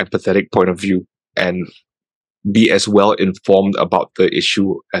a very empathetic point of view and be as well informed about the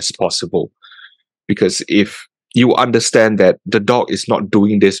issue as possible. Because if you understand that the dog is not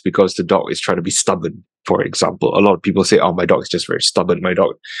doing this because the dog is trying to be stubborn, for example, a lot of people say, oh, my dog is just very stubborn, my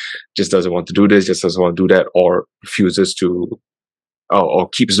dog just doesn't want to do this, just doesn't want to do that, or refuses to, or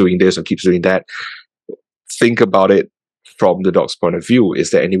keeps doing this or keeps doing that. Think about it from the dog's point of view.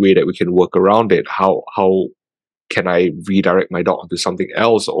 Is there any way that we can work around it? How can I redirect my dog to something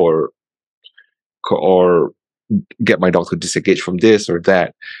else, or get my dog to disengage from this or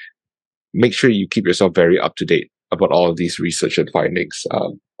that? Make sure you keep yourself very up to date about all of these research and findings.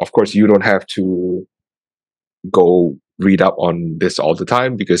 Of course, you don't have to go read up on this all the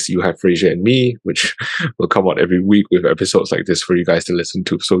time, because you have Fraser and me, which will come out every week with episodes like this for you guys to listen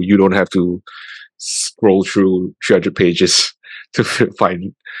to. So you don't have to scroll through 300 pages to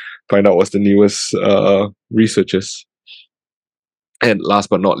find out what's the newest researches. And last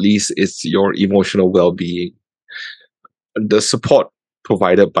but not least is your emotional well-being. The support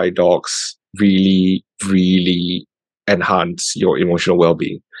provided by dogs really, really enhance your emotional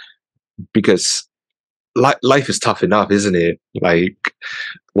well-being, because life is tough enough, isn't it? Like,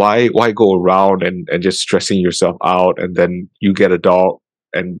 why go around and just stressing yourself out, and then you get a dog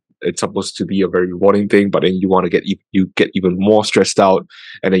and it's supposed to be a very rewarding thing, but then you get even more stressed out,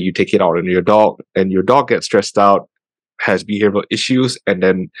 and then you take it out on your dog, and your dog gets stressed out, has behavioral issues, and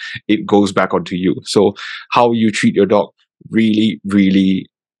then it goes back onto you. So how you treat your dog really, really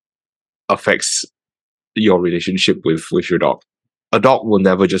affects your relationship with your dog. A dog will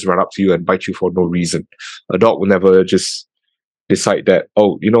never just run up to you and bite you for no reason. A dog will never just decide that,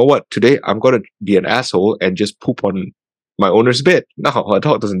 oh, you know what, today I'm going to be an asshole and just poop on my owner's bed. No, a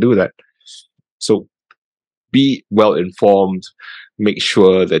dog doesn't do that. So be well informed. Make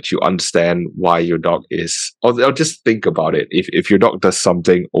sure that you understand why your dog is, or just think about it. If your dog does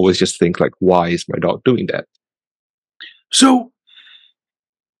something, always just think like, why is my dog doing that? So,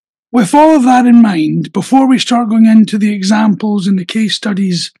 with all of that in mind, before we start going into the examples and the case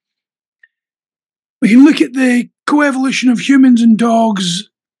studies, we can look at the coevolution of humans and dogs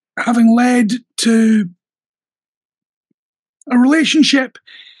having led to a relationship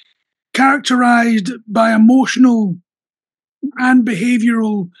characterized by emotional and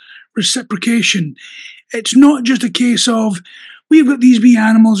behavioral reciprocation. It's not just a case of we've got these wee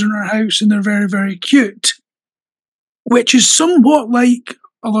animals in our house and they're very, very cute, which is somewhat like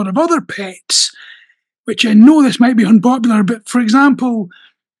a lot of other pets, which I know this might be unpopular, but for example,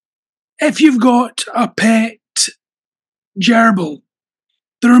 if you've got a pet gerbil,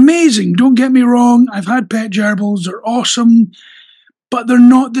 they're amazing, don't get me wrong, I've had pet gerbils, they're awesome, but they're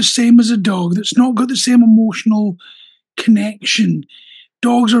not the same as a dog. That's not got the same emotional connection.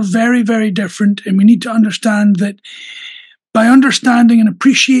 Dogs are very, very different, and we need to understand that by understanding and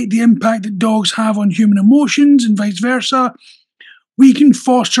appreciate the impact that dogs have on human emotions and vice versa, we can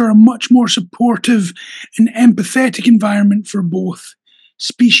foster a much more supportive and empathetic environment for both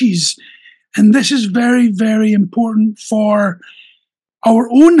species. And this is very, very important for our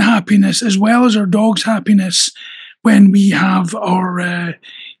own happiness as well as our dog's happiness when we have our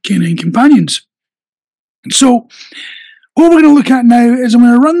canine companions. So, what we're going to look at now is I'm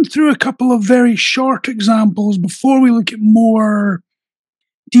going to run through a couple of very short examples before we look at more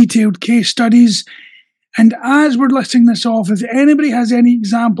detailed case studies. And as we're listing this off, if anybody has any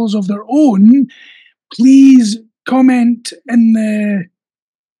examples of their own, please comment in the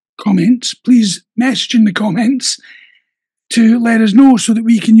comments. Please message in the comments to let us know so that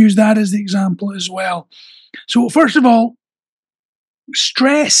we can use that as the example as well. So first of all,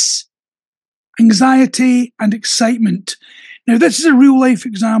 stress, anxiety, and excitement. Now, this is a real life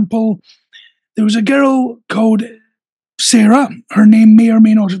example. There was a girl called Sarah. Her name may or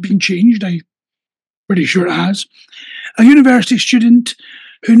may not have been changed. I'm pretty sure it has. A university student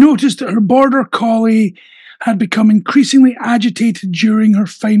who noticed that her border collie had become increasingly agitated during her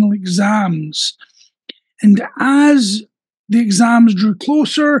final exams. And as the exams drew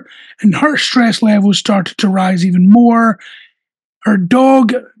closer and her stress levels started to rise even more, her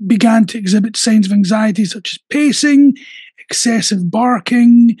dog began to exhibit signs of anxiety such as pacing, excessive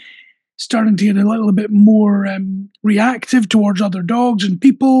barking, starting to get a little bit more reactive towards other dogs and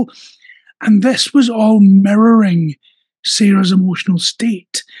people. And this was all mirroring Sarah's emotional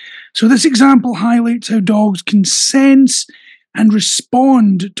state. So this example highlights how dogs can sense and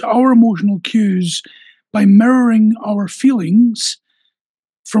respond to our emotional cues by mirroring our feelings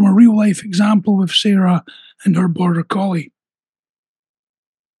from a real life example with Sarah and her border collie.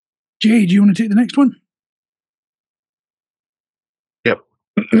 Jay, do you want to take the next one? Yep.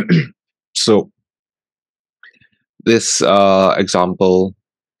 So this example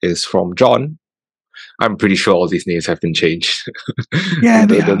is from John. I'm pretty sure all these names have been changed. Yeah,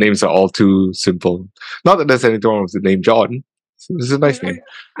 the names are all too simple. Not that there's anything wrong with the name John. This is a nice name.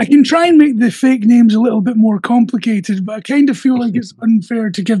 I can try and make the fake names a little bit more complicated, but I kind of feel like it's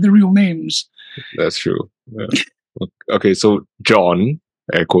unfair to give the real names. That's true. Yeah. Okay, so John,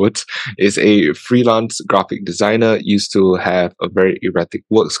 air quotes, is a freelance graphic designer, used to have a very erratic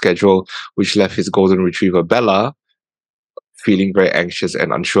work schedule, which left his golden retriever Bella feeling very anxious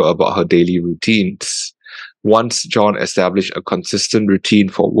and unsure about her daily routines. Once John established a consistent routine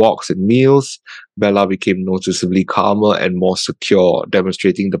for walks and meals, Bella became noticeably calmer and more secure,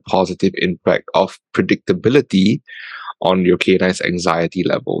 demonstrating the positive impact of predictability on your canine's anxiety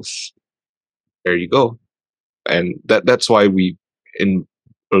levels. There you go. And that's why we, in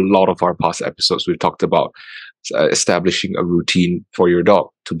a lot of our past episodes, we've talked about establishing a routine for your dog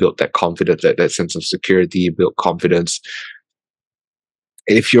to build that confidence, that sense of security, build confidence.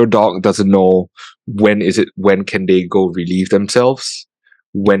 If your dog doesn't know when can they go relieve themselves,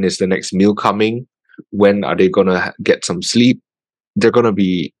 when is the next meal coming, when are they gonna get some sleep, they're gonna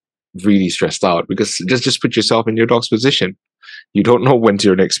be really stressed out, because just put yourself in your dog's position. You don't know when's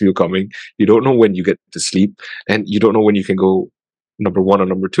your next meal coming. You don't know when you get to sleep, and you don't know when you can go number one or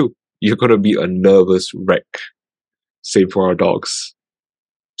number two. You're going to be a nervous wreck. Same for our dogs.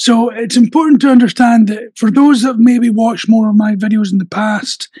 So it's important to understand that for those that have maybe watched more of my videos in the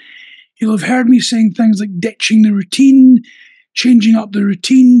past, you'll have heard me saying things like ditching the routine, changing up the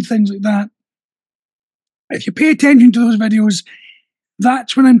routine, things like that. If you pay attention to those videos,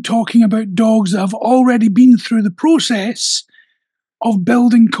 that's when I'm talking about dogs that have already been through the process of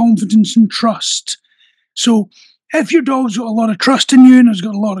building confidence and trust. So if your dog's got a lot of trust in you and has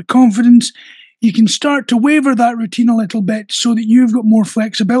got a lot of confidence, you can start to waver that routine a little bit so that you've got more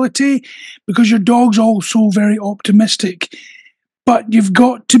flexibility, because your dog's also very optimistic. But you've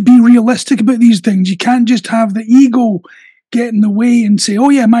got to be realistic about these things. You can't just have the ego get in the way and say, oh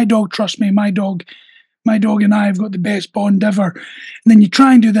yeah, my dog trusts me, my dog and I have got the best bond ever. And then you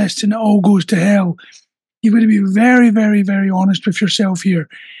try and do this and it all goes to hell. You've got to be very, very, very honest with yourself here.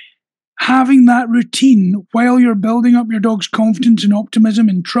 Having that routine while you're building up your dog's confidence and optimism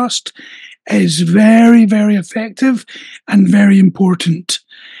and trust is very, very effective and very important.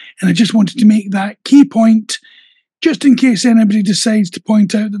 And I just wanted to make that key point, just in case anybody decides to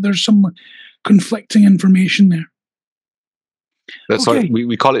point out that there's some conflicting information there. That's why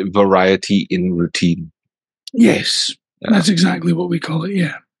we call it variety in routine. Yes, that's exactly what we call it,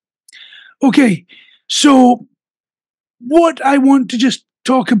 yeah. Okay, so what I want to just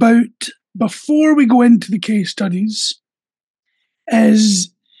talk about before we go into the case studies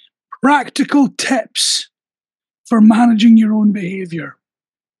is practical tips for managing your own behaviour.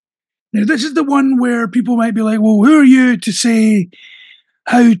 Now, this is the one where people might be like, well, who are you to say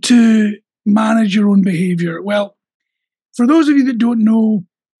how to manage your own behaviour? Well, for those of you that don't know,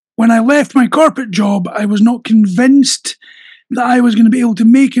 when I left my corporate job, I was not convinced that I was going to be able to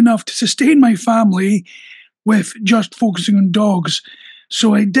make enough to sustain my family with just focusing on dogs.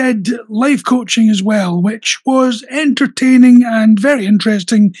 So I did life coaching as well, which was entertaining and very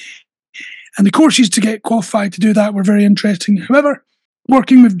interesting. And the courses to get qualified to do that were very interesting. However,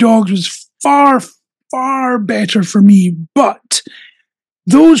 working with dogs was far, far better for me. But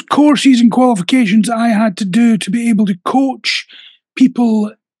those courses and qualifications I had to do to be able to coach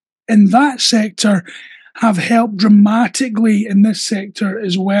people in that sector have helped dramatically in this sector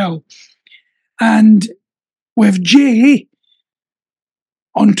as well. And with Jay,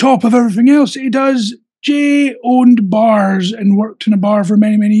 on top of everything else he does, Jay owned bars and worked in a bar for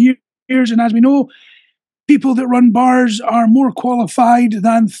many, many years. And as we know, people that run bars are more qualified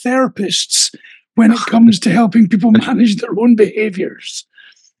than therapists when it comes to helping people manage their own behaviors.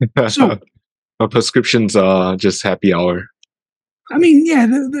 So, our prescriptions are just happy hour. I mean, yeah,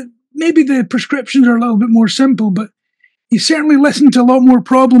 maybe the prescriptions are a little bit more simple, but you certainly listen to a lot more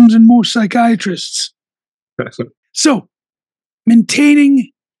problems than most psychiatrists. So,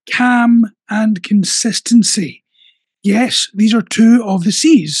 maintaining calm and consistency. Yes, these are two of the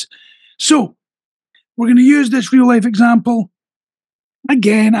C's. So, we're going to use this real life example.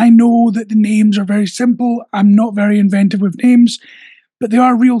 Again, I know that the names are very simple. I'm not very inventive with names, but they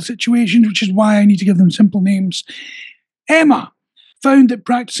are real situations, which is why I need to give them simple names. Emma found that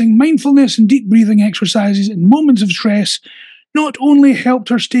practicing mindfulness and deep breathing exercises in moments of stress not only helped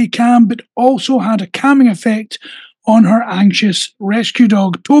her stay calm, but also had a calming effect on her anxious rescue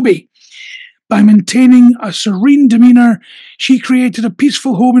dog, Toby. By maintaining a serene demeanour, she created a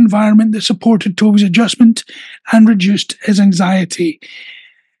peaceful home environment that supported Toby's adjustment and reduced his anxiety.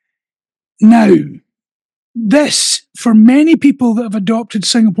 Now, this, for many people that have adopted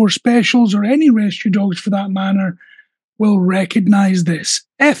Singapore Specials or any rescue dogs for that matter, will recognise this.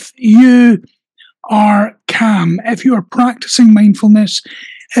 If you are calm, if you are practicing mindfulness,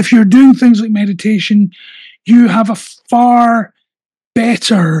 if you're doing things like meditation, you have a far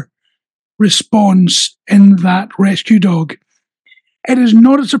better response in that rescue dog. It is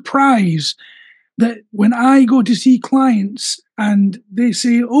not a surprise that when I go to see clients and they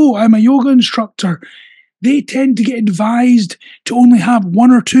say, oh, I'm a yoga instructor, they tend to get advised to only have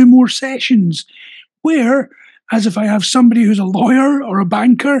one or two more sessions. Whereas if I have somebody who's a lawyer or a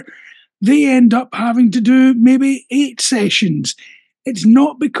banker, they end up having to do maybe 8 sessions. It's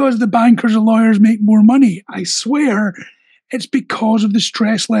not because the bankers or lawyers make more money. I swear it's because of the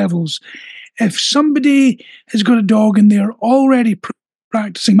stress levels. If somebody has got a dog and they're already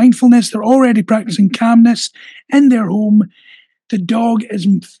practicing mindfulness, they're already practicing calmness in their home, the dog is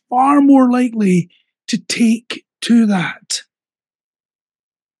far more likely to take to that.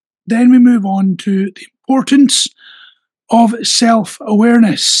 Then we move on to the importance of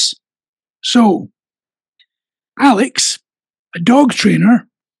self-awareness. So, Alex, a dog trainer,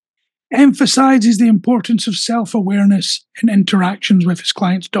 emphasizes the importance of self-awareness in interactions with his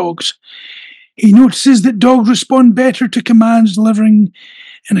clients' dogs. He notices that dogs respond better to commands delivering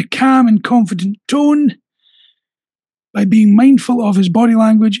in a calm and confident tone. By being mindful of his body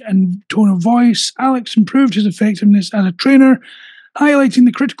language and tone of voice, Alex improved his effectiveness as a trainer, highlighting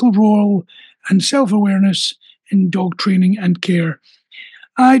the critical role and self-awareness in dog training and care.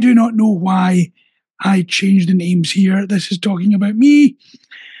 I do not know why I changed the names here. This is talking about me.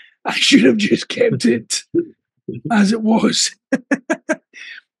 I should have just kept it as it was.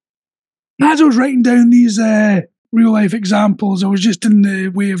 As I was writing down these real life examples, I was just in the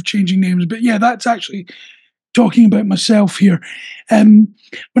way of changing names. But yeah, that's actually talking about myself here. When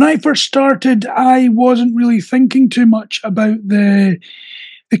I first started, I wasn't really thinking too much about the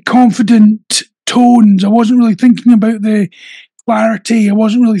confident tones. I wasn't really thinking about the clarity. I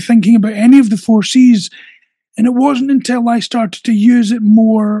wasn't really thinking about any of the 4Cs. And it wasn't until I started to use it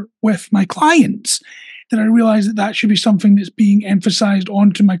more with my clients that I realized that that should be something that's being emphasized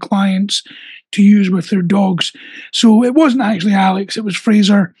onto my clients to use with their dogs. So it wasn't actually Alex, it was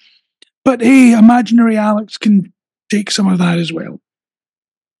Fraser. But hey, imaginary Alex can take some of that as well.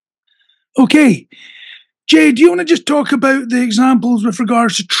 Okay, Jay, do you want to just talk about the examples with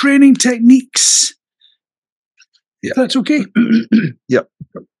regards to training techniques? Yeah. If that's okay. Yep.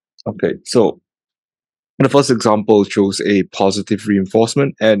 Okay, so the first example shows a positive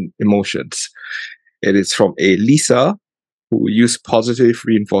reinforcement and emotions. It is from a Lisa who used positive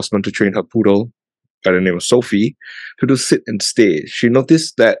reinforcement to train her poodle by the name of Sophie to do sit and stay. She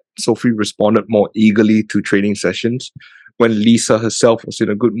noticed that Sophie responded more eagerly to training sessions when Lisa herself was in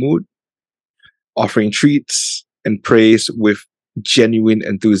a good mood, offering treats and praise with genuine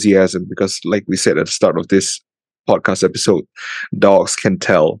enthusiasm. Because, like we said at the start of this podcast episode, dogs can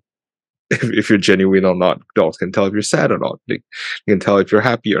tell if you're genuine or not. Dogs can tell if you're sad or not. They can tell if you're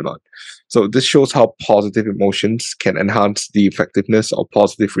happy or not. So this shows how positive emotions can enhance the effectiveness of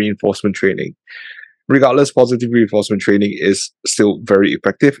positive reinforcement training. Regardless, positive reinforcement training is still very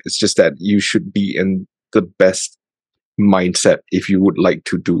effective. It's just that you should be in the best mindset if you would like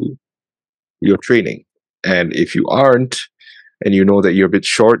to do your training. And if you aren't, and you know that you're a bit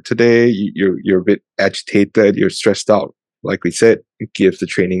short today, you're a bit agitated, you're stressed out, like we said, give the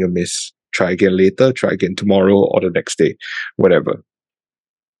training a miss. Try again later, try again tomorrow or the next day, whatever.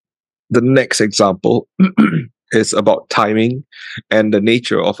 The next example is about timing and the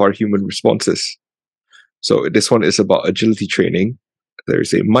nature of our human responses. So this one is about agility training. There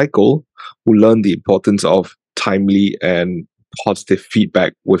is a Michael who learned the importance of timely and positive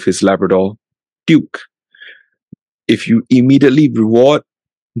feedback with his Labrador, Duke. If you immediately reward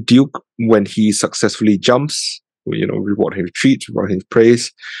Duke when he successfully jumps, reward him with treats, reward him with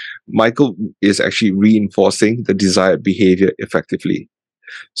praise, Michael is actually reinforcing the desired behavior effectively.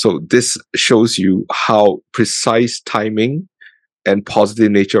 So this shows you how precise timing and positive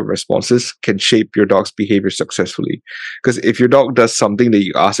nature of responses can shape your dog's behavior successfully. Because if your dog does something that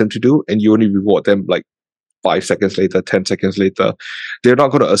you ask them to do and you only reward them like 5 seconds later, 10 seconds later, they're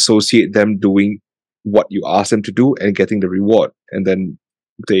not going to associate them doing what you ask them to do and getting the reward. And then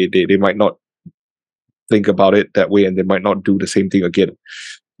they might not think about it that way and they might not do the same thing again.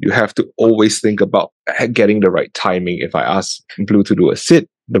 You have to always think about getting the right timing. If I ask Blue to do a sit,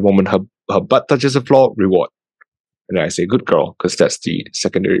 the moment her butt touches the floor, reward. And I say, good girl, because that's the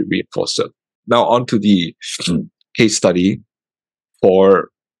secondary reinforcer. Now on to the case study for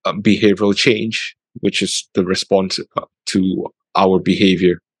behavioral change, which is the response to our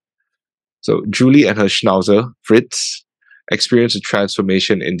behavior. So Julie and her schnauzer, Fritz, experienced a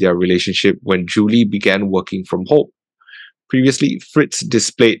transformation in their relationship when Julie began working from home. Previously, Fritz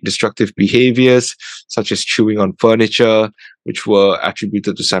displayed destructive behaviors such as chewing on furniture, which were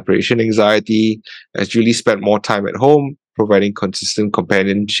attributed to separation anxiety. As Julie spent more time at home, providing consistent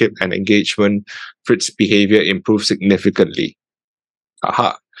companionship and engagement, Fritz's behavior improved significantly.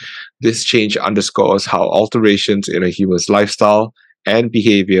 Aha! This change underscores how alterations in a human's lifestyle and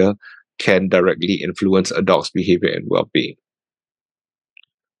behavior can directly influence a dog's behavior and well-being.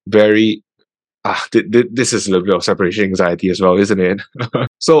 This is a little bit of separation anxiety as well, isn't it?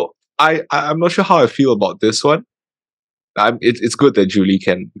 So I'm not sure how I feel about this one. It's good that Julie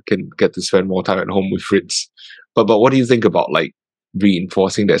can get to spend more time at home with Fritz, but what do you think about like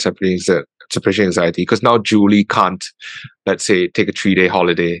reinforcing that separation anxiety? Because now Julie can't, let's say, take a 3-day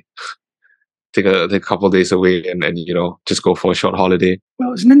holiday, take a couple of days away, and just go for a short holiday.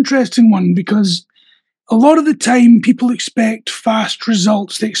 Well, it's an interesting one because a lot of the time people expect fast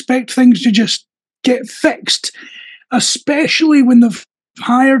results. They expect things to just get fixed, especially when they've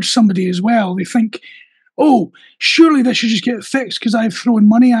hired somebody as well. They think, oh, surely this should just get fixed because I've thrown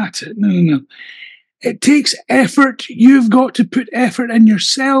money at it. No. It takes effort. You've got to put effort in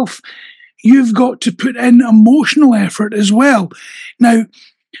yourself. you've got to put in emotional effort as well. Now,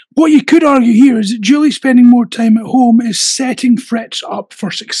 what you could argue here is that Julie spending more time at home is setting Fritz up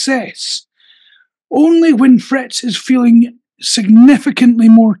for success. Only when Fritz is feeling significantly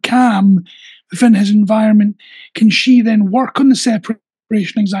more calm within his environment can she then work on the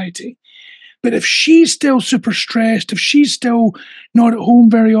separation anxiety. But if she's still super stressed, if she's still not at home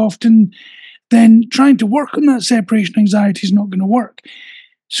very often, then trying to work on that separation anxiety is not going to work.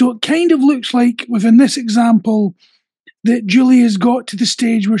 So it kind of looks like within this example that Julie has got to the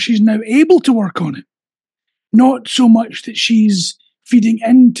stage where she's now able to work on it. Not so much that she's feeding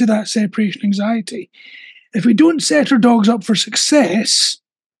into that separation anxiety. If we don't set our dogs up for success,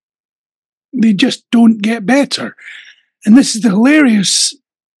 they just don't get better. And this is the hilarious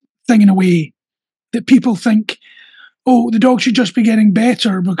thing in a way, that people think, oh, the dog should just be getting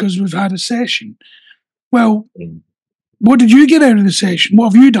better because we've had a session. Well, what did you get out of the session?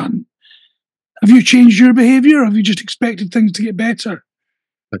 What have you done? Have you changed your behaviour? Or have you just expected things to get better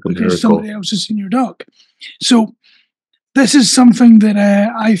because somebody else has seen your dog? So this is something that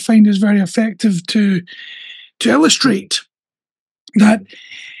I find is very effective to illustrate that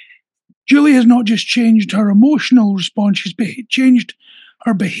Julie has not just changed her emotional response, she's changed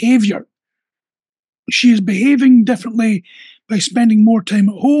her behaviour. She is behaving differently by spending more time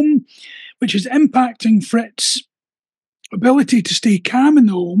at home, which is impacting Fritz's ability to stay calm in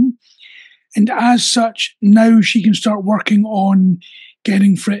the home. And as such, now she can start working on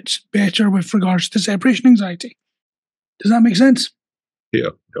getting Fritz better with regards to separation anxiety. Does that make sense? Yeah.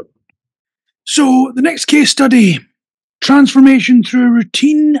 Yep. So the next case study, transformation through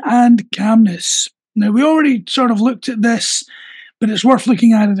routine and calmness. Now, we already sort of looked at this, but it's worth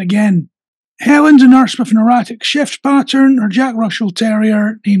looking at it again. Helen's a nurse with an erratic shift pattern. Her Jack Russell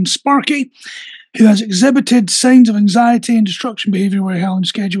Terrier named Sparky, who has exhibited signs of anxiety and destruction behaviour where Helen's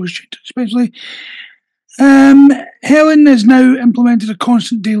schedule was changed, especially. Helen has now implemented a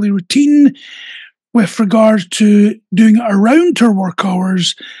constant daily routine with regards to doing it around her work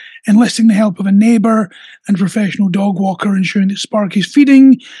hours, enlisting the help of a neighbour and professional dog walker, ensuring that Sparky's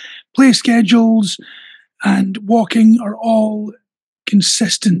feeding, play schedules, and walking are all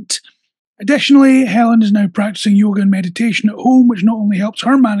consistent. Additionally, Helen is now practicing yoga and meditation at home, which not only helps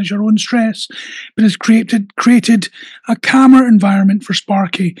her manage her own stress, but has created a calmer environment for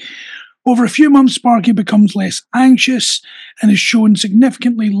Sparky. Over a few months, Sparky becomes less anxious and has shown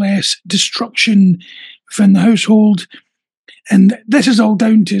significantly less destruction within the household. And this is all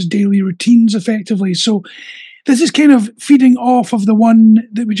down to his daily routines, effectively. So this is kind of feeding off of the one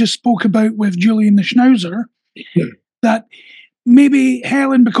that we just spoke about with Julie and the Schnauzer, that maybe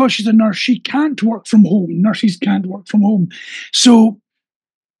Helen, because she's a nurse, she can't work from home. Nurses can't work from home. So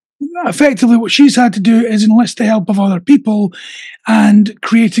effectively what she's had to do is enlist the help of other people and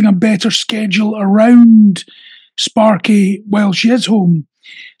creating a better schedule around Sparky while she is home.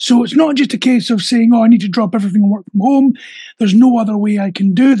 So it's not just a case of saying, oh, I need to drop everything and work from home. There's no other way I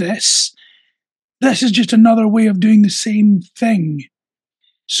can do this. This is just another way of doing the same thing.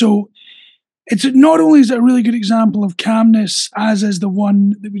 So it's not only is it a really good example of calmness, as is the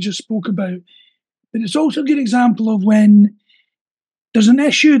one that we just spoke about, but it's also a good example of when there's an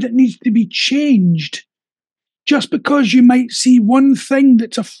issue that needs to be changed just because you might see one thing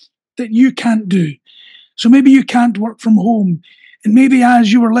that you can't do. So maybe you can't work from home. And maybe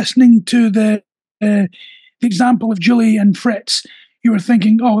as you were listening to the example of Julie and Fritz, you were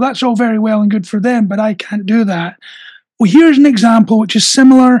thinking, oh, that's all very well and good for them, but I can't do that. Well, here's an example which is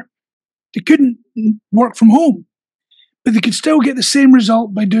similar. They couldn't work from home, but they could still get the same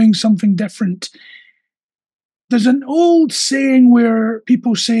result by doing something different. There's an old saying where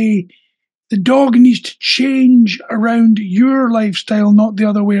people say the dog needs to change around your lifestyle, not the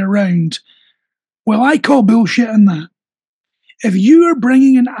other way around. Well, I call bullshit on that. If you are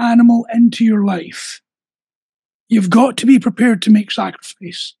bringing an animal into your life, you've got to be prepared to make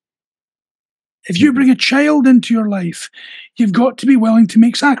sacrifice. If you bring a child into your life, you've got to be willing to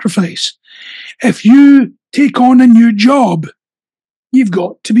make sacrifice. If you take on a new job, you've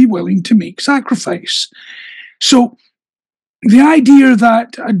got to be willing to make sacrifice. So the idea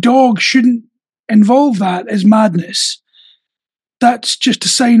that a dog shouldn't involve that is madness. That's just a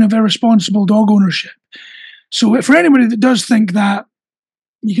sign of irresponsible dog ownership. So for anybody that does think that,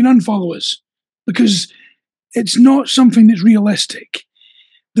 you can unfollow us because it's not something that's realistic.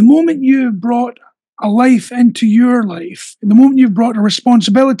 The moment you've brought a life into your life, the moment you've brought a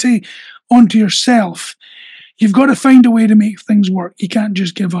responsibility onto yourself, you've got to find a way to make things work. You can't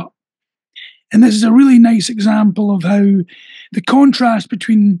just give up. And this is a really nice example of how the contrast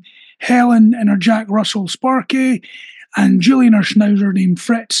between Helen and her Jack Russell Sparky and Julie and her Schnauzer named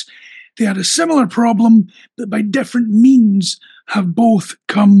Fritz, they had a similar problem, but by different means have both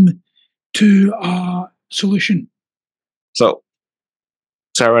come to a solution. So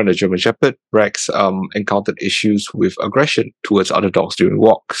Sarah and the German Shepherd, Rex, encountered issues with aggression towards other dogs during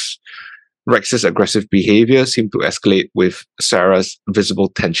walks. Rex's aggressive behavior seemed to escalate with Sarah's visible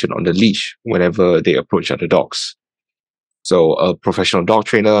tension on the leash whenever they approach other dogs. So a professional dog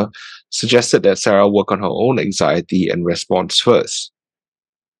trainer suggested that Sarah work on her own anxiety and response first,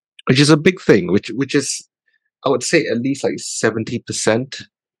 which is a big thing, which is, I would say, at least like 70%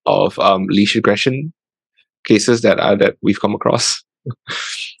 of leash aggression cases that we've come across.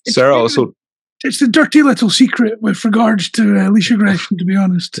 Sarah also... It's the dirty little secret with regards to leash aggression, to be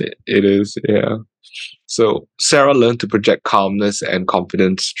honest. It is, yeah. So Sarah learned to project calmness and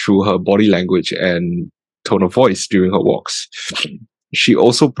confidence through her body language and tone of voice during her walks. She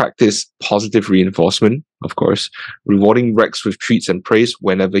also practiced positive reinforcement, of course, rewarding Rex with treats and praise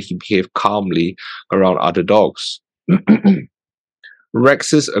whenever he behaved calmly around other dogs.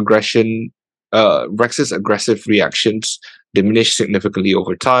 Rex's aggressive reactions diminished significantly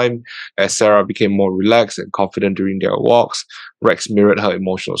over time. As Sarah became more relaxed and confident during their walks, Rex mirrored her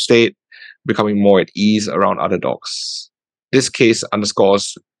emotional state, becoming more at ease around other dogs. This case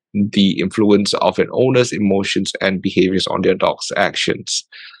underscores the influence of an owner's emotions and behaviors on their dog's actions,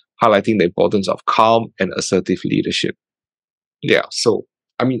 highlighting the importance of calm and assertive leadership. Yeah, so,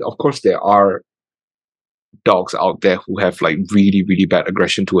 I mean, of course, there are dogs out there who have like really, really bad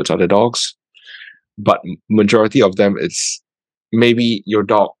aggression towards other dogs. But majority of them, it's maybe your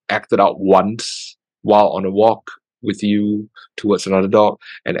dog acted out once while on a walk with you towards another dog,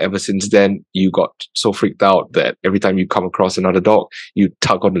 and ever since then you got so freaked out that every time you come across another dog, you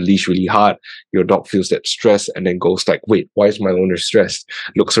tug on the leash really hard. Your dog feels that stress and then goes like, wait, why is my owner stressed?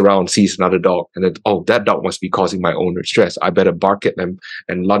 Looks around, sees another dog, and then, oh, that dog must be causing my owner stress. I better bark at them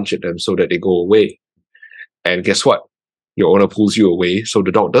and lunge at them so that they go away. And guess what? Your owner pulls you away, so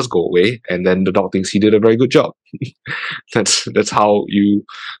the dog does go away, and then the dog thinks he did a very good job. That's how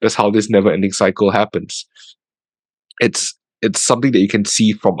this never-ending cycle happens. It's something that you can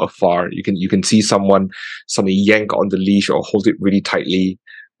see from afar. You can see somebody yank on the leash or hold it really tightly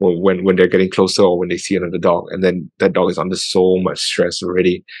when they're getting closer, or when they see another dog, and then that dog is under so much stress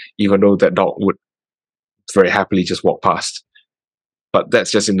already, even though that dog would very happily just walk past. But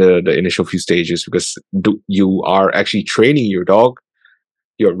that's just in the initial few stages, because you are actually training your dog.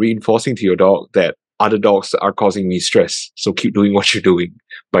 You're reinforcing to your dog that other dogs are causing me stress. So keep doing what you're doing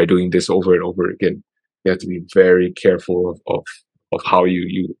by doing this over and over again. You have to be very careful of how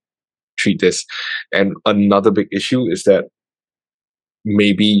you treat this. And another big issue is that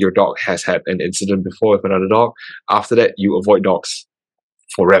maybe your dog has had an incident before with another dog. After that, you avoid dogs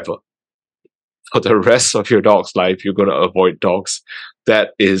forever. For the rest of your dog's life, you're going to avoid dogs.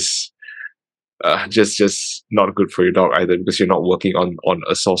 That is just not good for your dog either, because you're not working on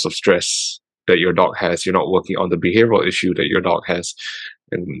a source of stress that your dog has. You're not working on the behavioral issue that your dog has,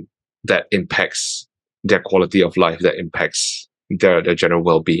 and that impacts their quality of life, that impacts their general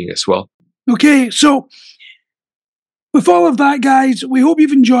well-being as well. Okay, so with all of that, guys, we hope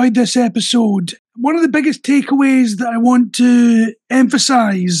you've enjoyed this episode. One of the biggest takeaways that I want to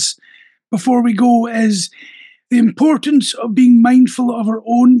emphasize before we go is the importance of being mindful of our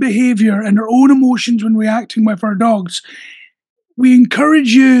own behavior and our own emotions when reacting with our dogs. We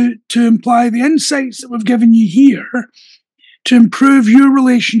encourage you to apply the insights that we've given you here to improve your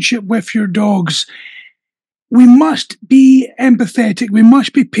relationship with your dogs. We must be empathetic, we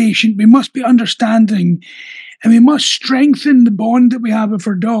must be patient, we must be understanding, and we must strengthen the bond that we have with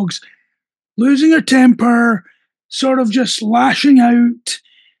our dogs. Losing our temper, sort of just lashing out,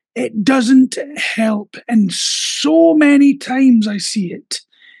 it doesn't help. And so many times I see it.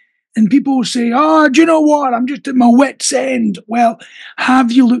 And people will say, oh, do you know what? I'm just at my wit's end. Well,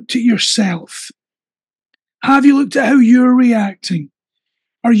 have you looked at yourself? Have you looked at how you're reacting?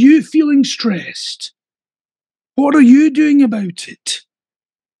 Are you feeling stressed? What are you doing about it?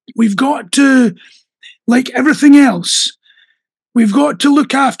 We've got to, like everything else, we've got to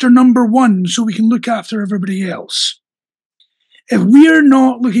look after number one so we can look after everybody else. If we're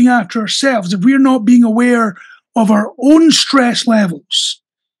not looking after ourselves, if we're not being aware of our own stress levels,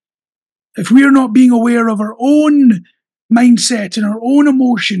 if we're not being aware of our own mindset and our own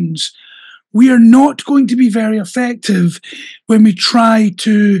emotions, we are not going to be very effective when we try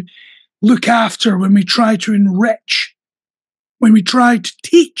to look after, when we try to enrich, when we try to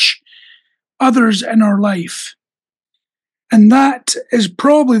teach others in our life. And that is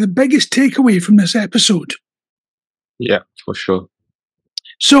probably the biggest takeaway from this episode. Yeah, for sure.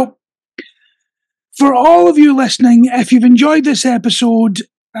 So, for all of you listening, if you've enjoyed this episode,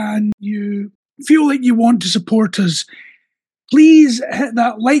 and you feel like you want to support us, please hit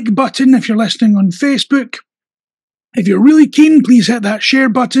that like button if you're listening on Facebook. If you're really keen, please hit that share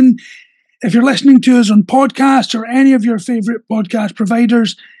button. If you're listening to us on podcasts or any of your favourite podcast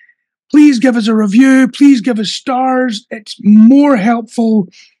providers, please give us a review. Please give us stars. It's more helpful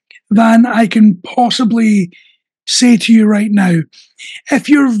than I can possibly say to you right now. If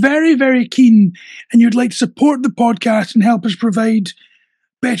you're very, very keen and you'd like to support the podcast and help us provide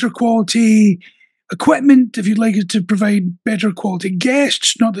better quality equipment, if you'd like us to provide better quality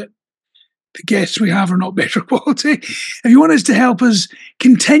guests, not that the guests we have are not better quality, if you want us to help us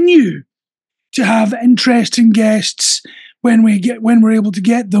continue to have interesting guests when we're able to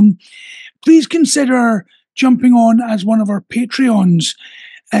get them, please consider jumping on as one of our Patreons.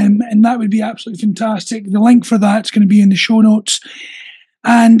 And that would be absolutely fantastic. The link for that's going to be in the show notes.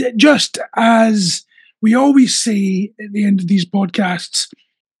 And just as we always say at the end of these podcasts,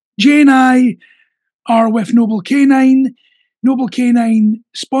 Jay and I are with Noble Canine. Noble Canine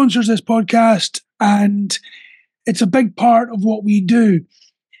sponsors this podcast, and it's a big part of what we do.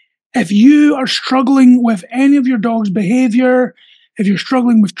 If you are struggling with any of your dog's behaviour, if you're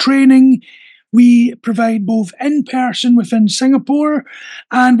struggling with training, we provide both in-person within Singapore,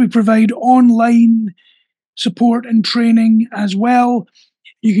 and we provide online support and training as well.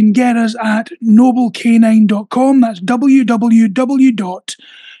 You can get us at noblecanine.com. That's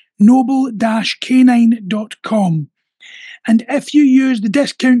www.noble-canine.com. And if you use the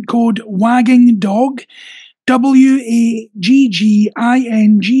discount code WAGGINGDOG,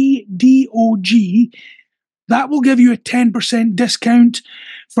 WAGGINGDOG, that will give you a 10% discount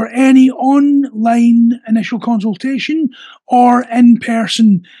for any online initial consultation or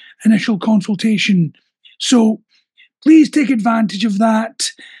in-person initial consultation. So please take advantage of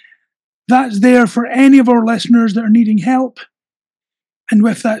that. That's there for any of our listeners that are needing help. And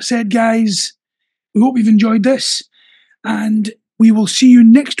with that said, guys, we hope you've enjoyed this, and we will see you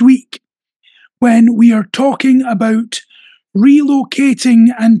next week when we are talking about relocating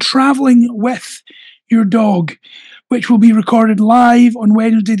and travelling with your dog, which will be recorded live on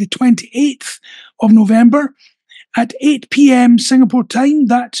Wednesday the 28th of November at 8 p.m. Singapore time.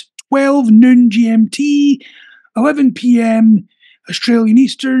 That's 12 noon GMT, 11 p.m. Australian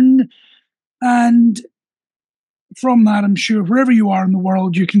Eastern. And from that, I'm sure wherever you are in the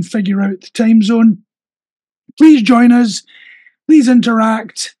world, you can figure out the time zone. Please join us. Please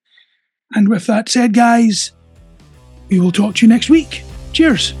interact. And with that said, guys, we will talk to you next week.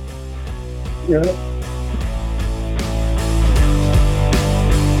 Cheers. Yeah.